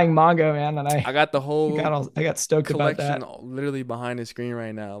you buying manga, man, and I got the whole I got stoked about collection that. literally behind the screen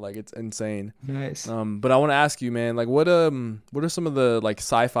right now. Like it's insane. Nice. But I want to ask you, man, like what are some of the like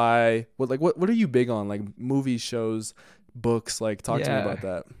sci-fi what are you big on? Like movies, shows, books, like talk to me Yeah. about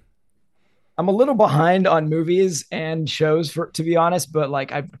that. I'm a little behind on movies and shows for to be honest, but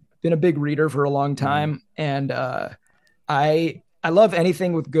like I've been a big reader for a long Hmm. time and I love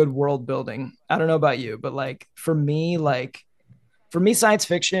anything with good world building. I don't know about you, but for me, science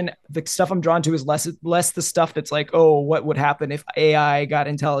fiction, the stuff I'm drawn to is less the stuff that's like, oh, what would happen if AI got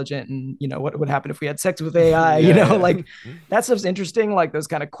intelligent, and what would happen if we had sex with AI? Yeah, Like yeah. that stuff's interesting, like those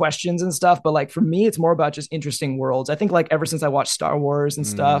kind of questions and stuff. But like for me, it's more about just interesting worlds. I think like ever since I watched Star Wars and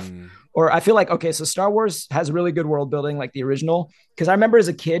stuff, Mm, or I feel like okay, so Star Wars has really good world building, like the original. Because I remember as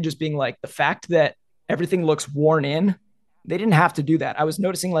a kid just being like the fact that everything looks worn in. They didn't have to do that. I was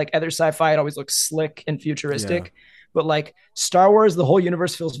noticing like other sci-fi, it always looks slick and yeah, futuristic, but like Star Wars, the whole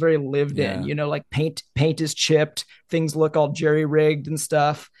universe feels very lived in. yeah, Like paint is chipped, things look all jerry rigged and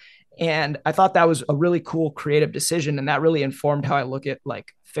stuff. And I thought that was a really cool creative decision, and that really informed how I look at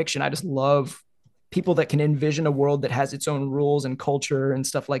like fiction. I just love people that can envision a world that has its own rules and culture and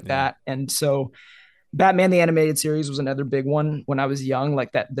stuff like yeah, that. And so Batman the animated series was another big one when I was young,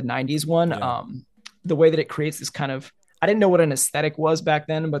 like that the 90s one. yeah. The way that it creates this kind of I didn't know what an aesthetic was back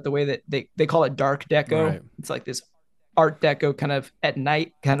then, but the way that they call it dark deco, Right. it's like this art deco kind of at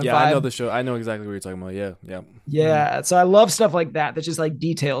night kind of Yeah, I know vibe. the show. I know exactly what you're talking about. Yeah, yeah. Hmm. Yeah, so I love stuff like that. That's just like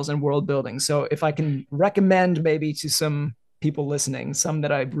details and world building. So if I can recommend maybe to some people listening, some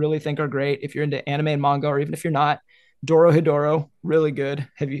that I really think are great, if you're into anime and manga, or even if you're not, Doro Hidoro, really good.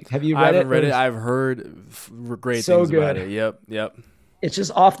 Have you I read haven't it read or it. I've heard great so things about good? it. Yep, yep. It's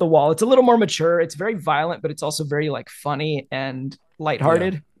just off the wall. It's a little more mature. It's very violent, but it's also very like funny and Yeah,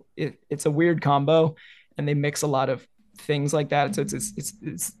 lighthearted. It's a weird combo, and they mix a lot of things like that. So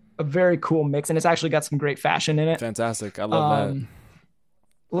it's a very cool mix, and it's actually got some great fashion in it. fantastic. I love that. Um,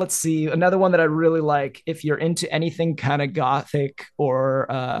 let's see another one that I really like. If you're into anything kind of gothic or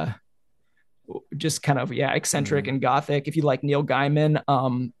just kind of eccentric Hmm. and gothic. If you like Neil Gaiman,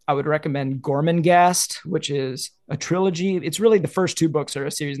 I would recommend Gormenghast, which is a trilogy. It's really the first two books are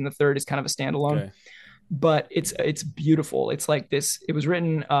a series, and the third is kind of a standalone. Okay. But it's beautiful. It's like this. It was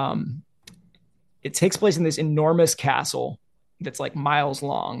written. It takes place in this enormous castle that's like miles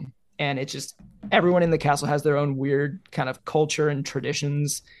long, and it's just everyone in the castle has their own weird kind of culture and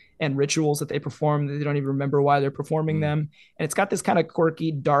traditions and rituals that they perform. They don't even remember why they're performing Mm. them, and it's got this kind of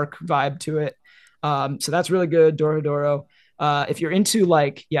quirky, dark vibe to it. So that's really good. Dorohedoro. If you're into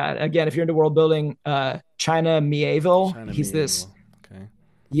like, yeah, again, if you're into world building, China Mieville, China Mieville. Okay.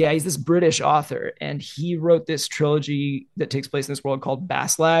 he's this British author, and he wrote this trilogy that takes place in this world called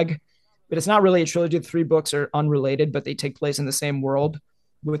Baslag. But it's not really a trilogy. The three books are unrelated, but they take place in the same world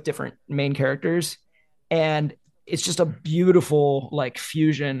with different main characters. And it's just a beautiful like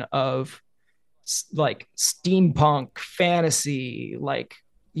fusion of like steampunk fantasy, like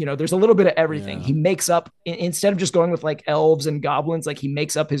there's a little bit of everything. Yeah. He makes up instead of just going with like elves and goblins, like he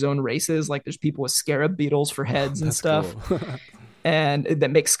makes up his own races. Like there's people with scarab beetles for heads and That's stuff, cool. and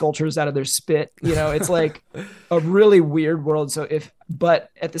that make sculptures out of their spit. It's like a really weird world. But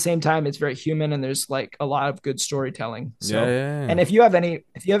at the same time, it's very human, and there's like a lot of good storytelling. Yeah, So, yeah, and yeah. if you have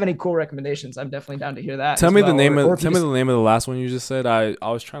any cool recommendations, I'm definitely down to hear that Tell as me the well. name Or of if you tell me the just, name of the last one you just said. I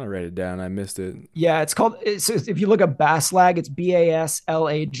was trying to write it down. I missed it. yeah, it's called, so if you look up Baslag, it's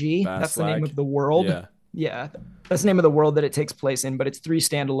Baslag. That's the name Baslag. of the world. Yeah. Yeah. That's the name of the world that it takes place in, but it's three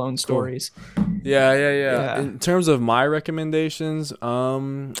standalone Cool. stories. Yeah, yeah, yeah. Yeah. In terms of my recommendations,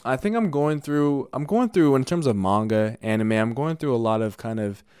 I think I'm going through in terms of manga, anime, I'm going through a lot of kind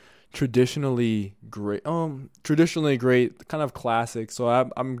of traditionally great kind of classics. So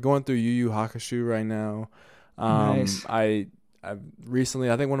I'm going through Yu Yu Hakusho right now. Nice. I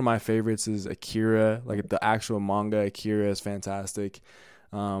recently, I think one of my favorites is Akira. Like the actual manga Akira is fantastic.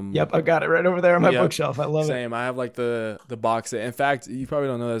 Um, Yep. I've got it right over there on my Yep. bookshelf. I love it. Same. I have like the box set. In fact, you probably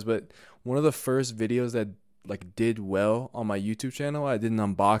don't know this, but one of the first videos that like did well on my YouTube channel, I did an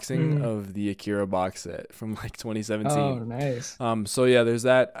unboxing Mm. of the Akira box set from like Oh, 2017. nice. So yeah, there's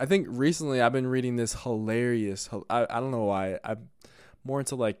that. I think recently I've been reading this hilarious. I don't know why. I'm more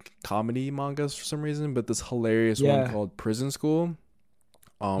into like comedy mangas for some reason, but this hilarious one Yeah. called Prison School.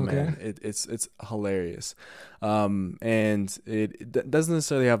 Oh Okay. man, it's hilarious, and it doesn't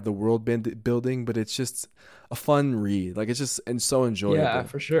necessarily have the building, but it's just a fun read. Like it's just and so Yeah, enjoyable.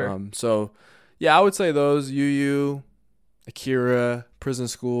 for sure. So yeah, I would say those Yu Yu, Akira, Prison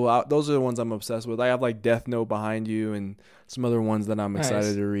School. Those are the ones I'm obsessed with. I have like Death Note behind you and some other ones that I'm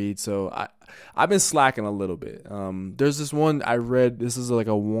excited Nice. to read. So I've been slacking a little bit. There's this one I read. This is like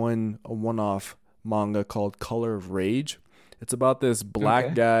a one off manga called Color of Rage. It's about this black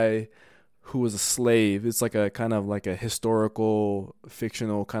Okay. guy who was a slave. It's like a kind of like a historical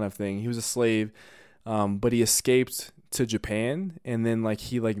fictional kind of thing. He was a slave, but he escaped to Japan, and then like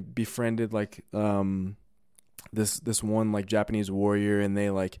he like befriended like this one like Japanese warrior, and they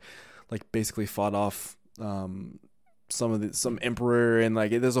like basically fought off some emperor, and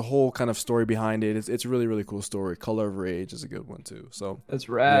like there's a whole kind of story behind it. It's a really really cool story. Color of Rage is a good one too. So That's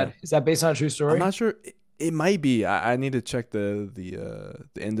yeah, rad. Is that based on a true I'm story? not sure. It might be. I need to check the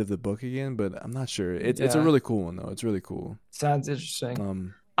end of the book again, but I'm not sure. It's a Yeah. really cool one though. It's really cool. Sounds interesting.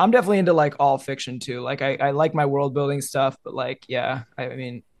 Um, I'm definitely into like all fiction too. Like I like my world building stuff, but like yeah, I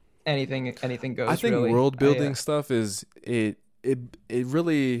mean anything I goes think really. world I building stuff is it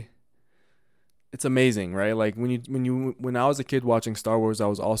really it's amazing, right? Like when I was a kid watching Star Wars, I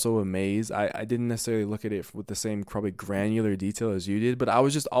was also amazed. I didn't necessarily look at it with the same probably granular detail as you did, but I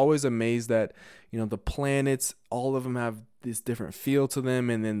was just always amazed that the planets, all of them have this different feel to them,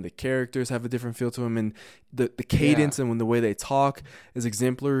 and then the characters have a different feel to them, and the yeah, cadence and when the way they talk is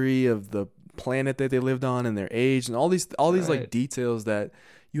exemplary of the planet that they lived on and their age, and all these like right. details that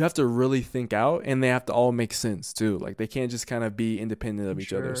you have to really think out, and they have to all make sense too. Like they can't just kind of be independent of For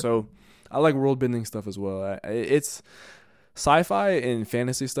each other. sure. So I like world building stuff as well. It's sci-fi and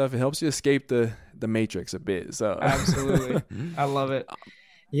fantasy stuff. It helps you escape the matrix a bit. So Absolutely. I love it.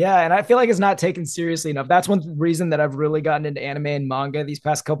 Yeah, and I feel like it's not taken seriously enough. That's one reason that I've really gotten into anime and manga these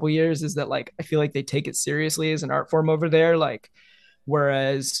past couple years is that like I feel like they take it seriously as an art form over there. Like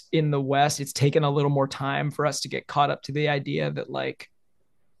whereas in the West, it's taken a little more time for us to get caught up to the idea that like,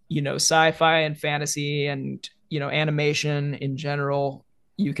 sci-fi and fantasy and, animation in general,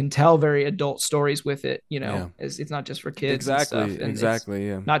 you can tell very adult stories with it, yeah, it's not just for kids and stuff. exactly, And it's exactly.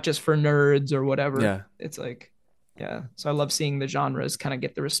 Yeah, not just for nerds or whatever. yeah, It's like, yeah. So I love seeing the genres kind of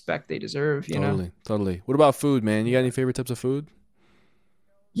get the respect they deserve. totally, totally. What about food, man? You got any favorite types of food?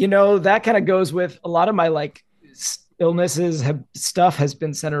 That kind of goes with a lot of my like illnesses have stuff has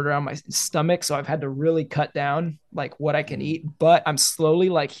been centered around my stomach. So I've had to really cut down like what I can eat, but I'm slowly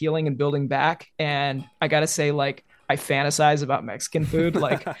like healing and building back. And I got to say, like, I fantasize about Mexican food.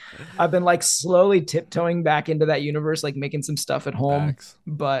 Like I've been like slowly tiptoeing back into that universe, like making some stuff at home, Facts.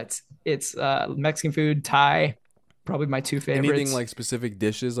 but it's Mexican food, Thai, probably my two Anything favorites. like specific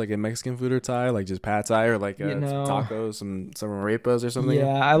dishes, like in Mexican food or Thai, like just pad Thai or like You know, tacos, some arepas or something?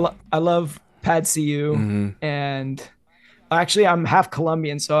 yeah, I love pad see Mm-hmm. and actually I'm half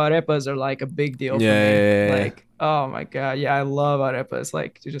Colombian, so arepas are like a big deal Yeah, for me. yeah, yeah, yeah. Like, oh my God, yeah, I love arepas.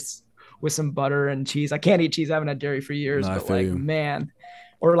 Like just with some butter and cheese. I can't eat cheese. I haven't had dairy for No, years, I but feel like, you. man,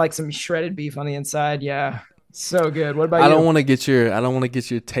 or like some shredded beef on the inside. Yeah, so good. What about I don't you? want to get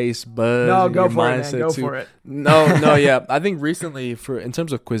your taste buds, No, your go for it, man. mindset Go too. for it. No, no, yeah. I think recently, for in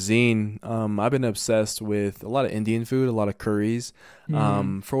terms of cuisine, I've been obsessed with a lot of Indian food, a lot of curries.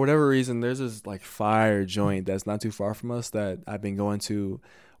 Hmm. For whatever reason, there's this like fire joint that's not too far from us that I've been going to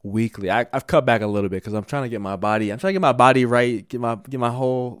weekly. I've cut back a little bit because I'm trying to get my body. I'm trying to get my body right, get my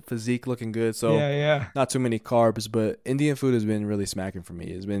whole physique looking good. So Yeah, yeah. not too many carbs, but Indian food has been really smacking for me.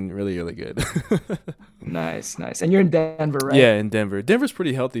 It's been really, really good. Nice, nice. And you're in Denver, right? Yeah, in Denver. Denver's a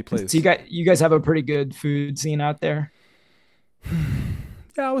pretty healthy So place. you guys have a pretty good food scene out there.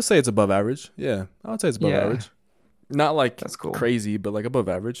 Yeah, I would say it's above average. Yeah, I would say it's above Yeah, average. Not like that's cool. crazy, but like above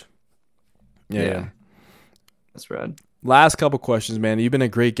average. Yeah, yeah. Yeah, that's rad. Last couple questions, man. You've been a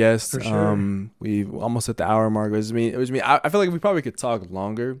great guest. For sure. We've almost at the hour mark. It was me. It was me. I feel like we probably could talk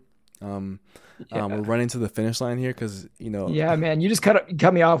longer. Um, we're Yeah. running to the finish line here because Yeah, man. You just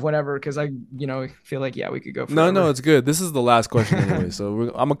cut me off whenever because I feel like yeah, we could go No, no, forever. it's good. This is the last question anyway, so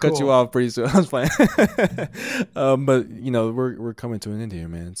I'm gonna cut you Cool. off pretty soon. I was playing, but we're coming to an end here,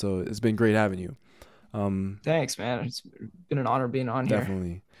 man. So it's been great having you. Thanks, man. It's been an honor being on here.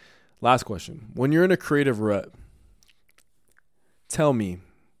 Definitely. Last question: when you're in a creative rut, tell me.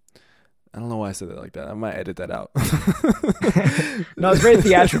 I don't know why I said that like that. I might edit that out. No, it's very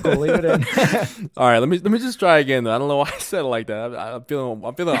theatrical. Leave it in. All right, let me just try again though. I don't know why I said it like that. I'm feeling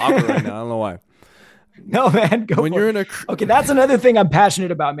awkward right now. I don't know why. No, man, go When for you're it. in a Okay, that's another thing I'm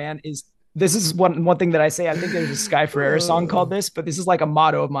passionate about, man. Is this is one thing that I say. I think there's a Sky Ferreira song called this, but this is like a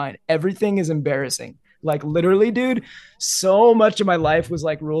motto of mine. Everything is embarrassing. Like literally, dude, so much of my life was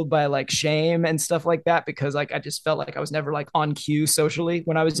like ruled by like shame and stuff like that because like I just felt like I was never like on cue socially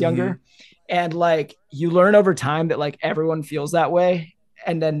when I was Mm-hmm. younger. And like you learn over time that like everyone feels that way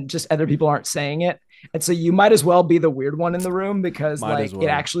and then just other people aren't saying it. And so you might as well be the weird one in the room because Might as like it well.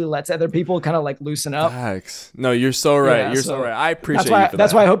 actually lets other people kind of like loosen up. Facts. No, you're so right. Yeah, You're so right. so I appreciate you for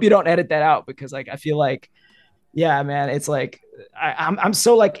that's why I that. hope you don't edit that out because like I feel like yeah, man, it's like I'm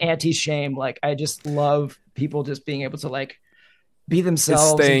so like anti shame. Like I just love people just being able to like be It's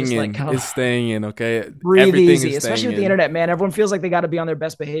themselves and staying just like in. kind It's of staying in. Okay. breathe Everything easy, is especially staying with the in. internet, man. Everyone feels like they got to be on their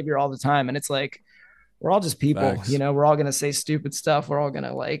best behavior all the time, and it's like we're all just people, you Facts. know. We're all gonna say stupid stuff. We're all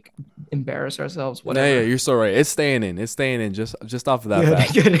gonna like embarrass ourselves, Yeah, yeah, whatever. you're so right. It's staying in. It's staying in just off of that Good,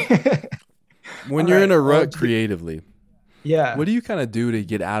 fact. good. When All you're in right. a Well, rut creatively, yeah, what do you kind of do to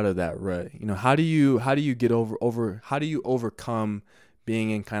get out of that rut? You know, how do you get over how do you overcome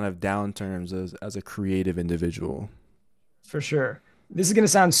being in kind of downturns as a creative individual? for sure. This is gonna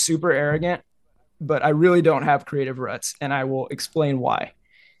sound super arrogant, but I really don't have creative ruts, and I will explain why.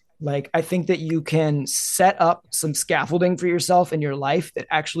 Like, I think that you can set up some scaffolding for yourself in your life that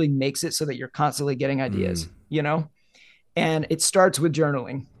actually makes it so that you're constantly getting Mm, ideas, you know? And it starts with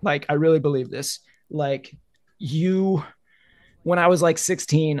journaling. Like, I really believe this. Like, you, when I was like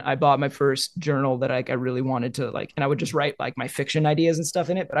 16, I bought my first journal that I really wanted to like, and I would just write like my fiction ideas and stuff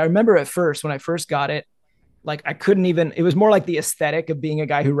in it. But I remember at first, when I first got it, like I couldn't even, it was more like the aesthetic of being a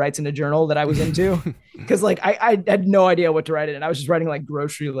guy who writes in a journal that I was into. Cause like I had no idea what to write in. And I was just writing like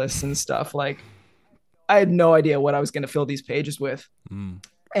grocery lists and stuff. Like I had no idea what I was going to fill these pages with. mm,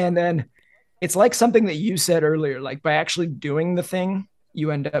 And then it's like something that you said earlier, like by actually doing the thing,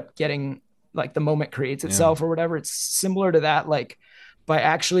 you end up getting like the moment creates yeah. itself or whatever. It's similar to that. Like by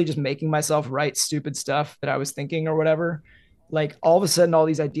actually just making myself write stupid stuff that I was thinking or whatever, like all of a sudden all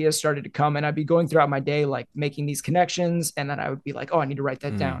these ideas started to come and I'd be going throughout my day, like making these connections. And then I would be like, oh, I need to write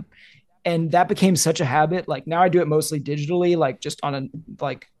that Mm, down. And that became such a habit. Like now I do it mostly digitally, like just on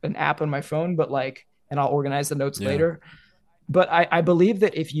like an app on my phone, but like, and I'll organize the notes yeah. later. But I believe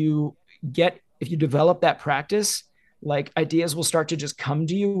that if you develop that practice, like ideas will start to just come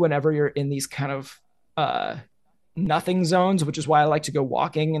to you whenever you're in these kind of uh nothing zones, which is why I like to go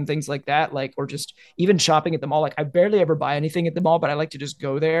walking and things like that, like or just even shopping at the mall. Like I barely ever buy anything at the mall, but I like to just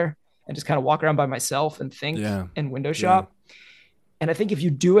go there and just kind of walk around by myself and think Yeah. and window Yeah. shop. And I think if you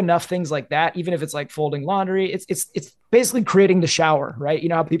do enough things like that, even if it's like folding laundry, it's basically creating the shower, right? You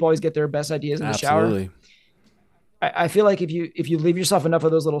know how people always get their best ideas in the shower. Absolutely. I feel like if you leave yourself enough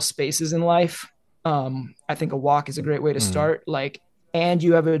of those little spaces in life, I think a walk is a great way to Mm, start. Like, and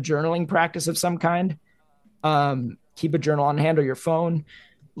you have a journaling practice of some kind. Keep a journal on hand or your phone.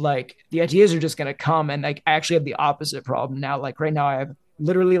 Like the ideas are just gonna come, and like I actually have the opposite problem now. Like right now, I have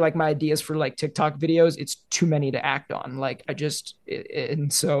literally like my ideas for like TikTok videos. It's too many to act on. Like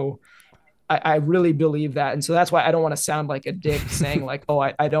and so I really believe that. And so that's why I don't want to sound like a dick saying like, oh,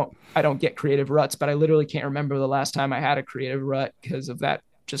 I don't get creative ruts, but I literally can't remember the last time I had a creative rut because of that,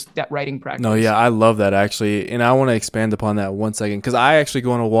 just that writing no, yeah, practice. I love that actually, and I want to expand upon that 1 second because I actually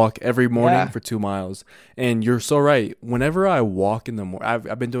go on a walk every morning Yeah. for 2 miles, and you're so right. Whenever I walk in the morning,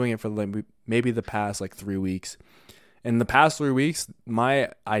 I've been doing it for like maybe the past like 3 weeks. In the past 3 weeks,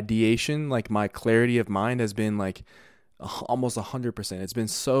 my ideation, like my clarity of mind, has been like almost 100%. It's been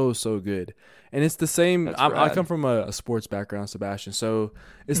so good, and it's the same. That's I come rad. from a sports background, Sebastian, so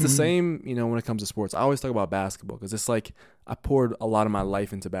it's the Mhm. same. You know, when it comes to sports, I always talk about basketball because it's like I poured a lot of my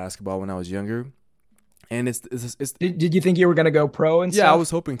life into basketball when I was younger, and it's Did you think you were going to go pro and yeah, I was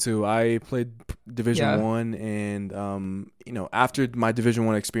stuff? hoping to. I played Division Yeah. One, and you know, after my Division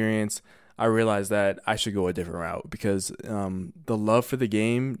One experience, I realized that I should go a different route because the love for the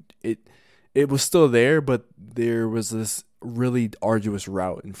game it was still there, but there was this really arduous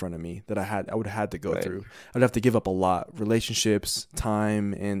route in front of me that I would have had to go Right. through. I'd have to give up a lot, relationships,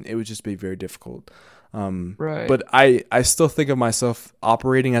 time, and it would just be very difficult. Right. But I still think of myself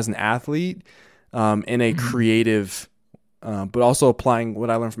operating as an athlete in a Mhm. creative, but also applying what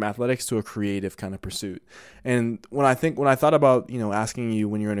I learned from athletics to a creative kind of pursuit. And when I thought about, you know, asking you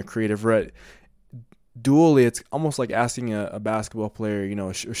when you're in a creative rut, dually, it's almost like asking a basketball player, you know,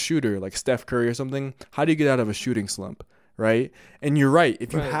 a shooter like Steph Curry or something, how do you get out of a shooting slump, right? And you're right.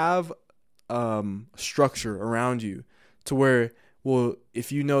 If you Right. have structure around you to where well,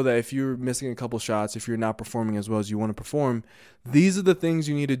 if you know that if you're missing a couple shots, if you're not performing as well as you want to perform, these are the things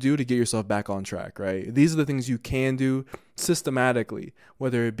you need to do to get yourself back on track, right? These are the things you can do systematically,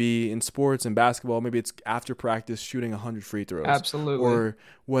 whether it be in sports and basketball, maybe it's after practice shooting 100 free throws. Absolutely. Or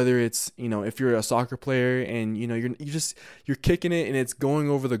whether it's, if you're a soccer player and, you're kicking it and it's going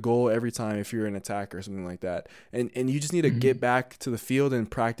over the goal every time if you're an attacker or something like that. And you just need to get back to the field and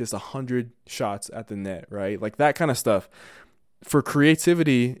practice 100 shots at the net, right? Like that kind of stuff. For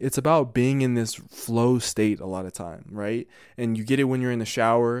creativity, it's about being in this flow state a lot of time, right? And you get it when you're in the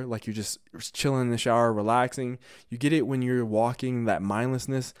shower, like you're just chilling in the shower, relaxing. You get it when you're walking, that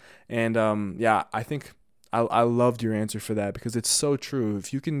mindlessness. And I think I loved your answer for that, because it's so true.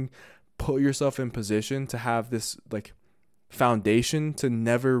 If you can put yourself in position to have this like foundation to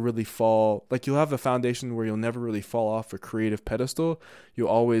never really fall, like you'll have a foundation where you'll never really fall off a creative pedestal. You'll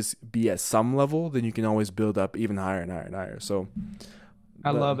always be at some level, then you can always build up even higher and higher and higher. So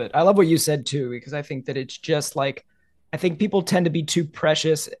I love it. I love what you said too, because I think that it's just like, I think people tend to be too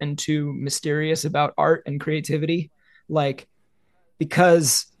precious and too mysterious about art and creativity. Like,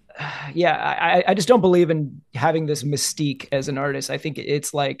 because I just don't believe in having this mystique as an artist. I think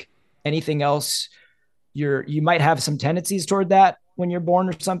it's like anything else. You might have some tendencies toward that when you're born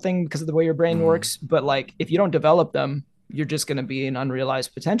or something because of the way your brain works. But like, if you don't develop them, you're just going to be an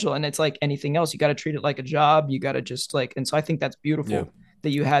unrealized potential. And it's like anything else. You got to treat it like a job. You got to just like, and so I think that's beautiful that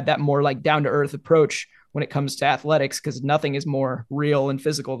you had that more like down to earth approach when it comes to athletics, because nothing is more real and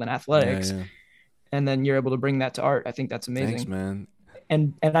physical than athletics. Yeah. And then you're able to bring that to art. I think that's amazing. Thanks, man.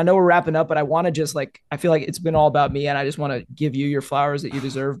 And I know we're wrapping up, but I want to just like, I feel like it's been all about me, and I just want to give you your flowers that you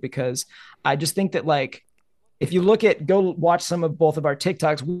deserve, because I just think that like, if you go watch some of both of our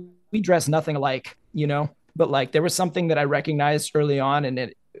TikToks, we dress nothing alike, but like there was something that I recognized early on, and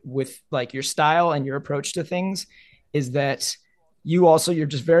it with like your style and your approach to things is that you're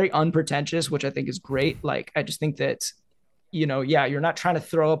just very unpretentious, which I think is great. Like, I just think that, you're not trying to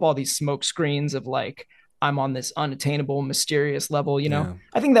throw up all these smoke screens of like, I'm on this unattainable, mysterious level, Yeah.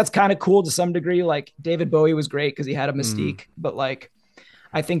 I think that's kind of cool to some degree. Like David Bowie was great because he had a mystique, but like,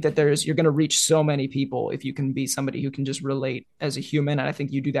 I think that you're going to reach so many people if you can be somebody who can just relate as a human. And I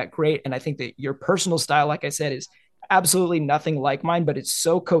think you do that great. And I think that your personal style, like I said, is absolutely nothing like mine, but it's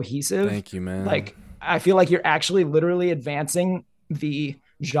so cohesive. Thank you, man. Like, I feel like you're actually literally advancing the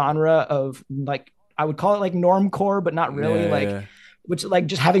genre of like, I would call it like normcore, but not really which like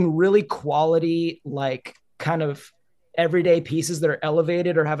just having really quality, like kind of everyday pieces that are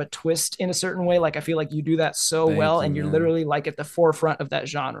elevated or have a twist in a certain way. Like, I feel like you do that so well, and you're literally like at the forefront of that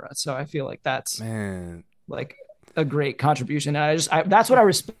genre. So I feel like that's like a great contribution. And that's what I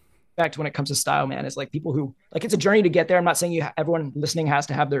respect when it comes to style, man, is like people who like, it's a journey to get there. I'm not saying everyone listening has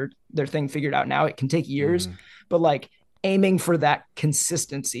to have their thing figured out now. It can take years, but like aiming for that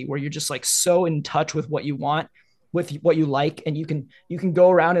consistency where you're just like so in touch with what you want, with what you like. And you can go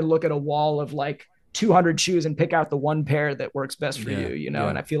around and look at a wall of like 200 shoes and pick out the one pair that works best for you,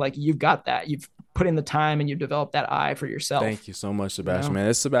 And I feel like you've got that. You've put in the time and you've developed that eye for yourself. Thank you so much, Sebastian, man.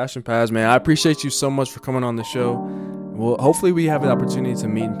 It's Sebastian Paz, man. I appreciate you so much for coming on the show. Well, hopefully we have an opportunity to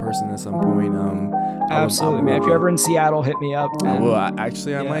meet in person at some point. Absolutely, man. If you're ever in Seattle, hit me up. I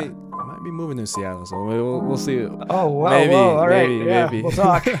might be moving to Seattle, so we'll see. Oh, wow. Maybe, all right. Maybe. We'll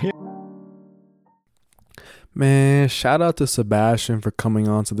talk. Man, shout out to Sebastian for coming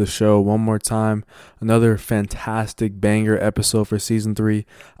on to the show one more time. Another fantastic banger episode for season 3.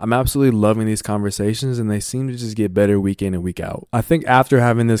 I'm absolutely loving these conversations, and they seem to just get better week in and week out. I think after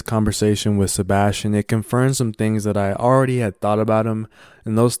having this conversation with Sebastian, it confirmed some things that I already had thought about him.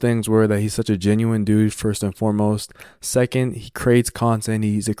 And those things were that he's such a genuine dude, first and foremost. Second, he creates content.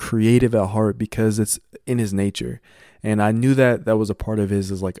 He's a creative at heart because it's in his nature. And I knew that was a part of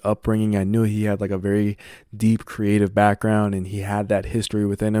his like upbringing. I knew he had like a very deep creative background, and he had that history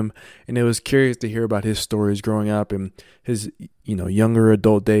within him. And it was curious to hear about his stories growing up and his, younger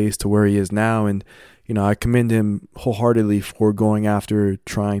adult days to where he is now. And, I commend him wholeheartedly for going after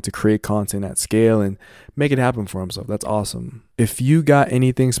trying to create content at scale and make it happen for himself. That's awesome. If you got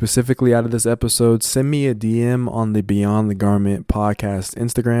anything specifically out of this episode, send me a DM on the Beyond the Garment podcast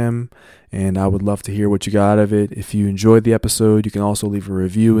Instagram, and I would love to hear what you got out of it. If you enjoyed the episode, you can also leave a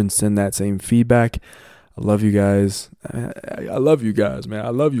review and send that same feedback. I love you guys. I love you guys, man.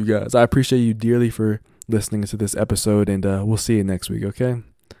 I love you guys. I appreciate you dearly for listening to this episode, and we'll see you next week, okay?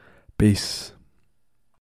 Peace.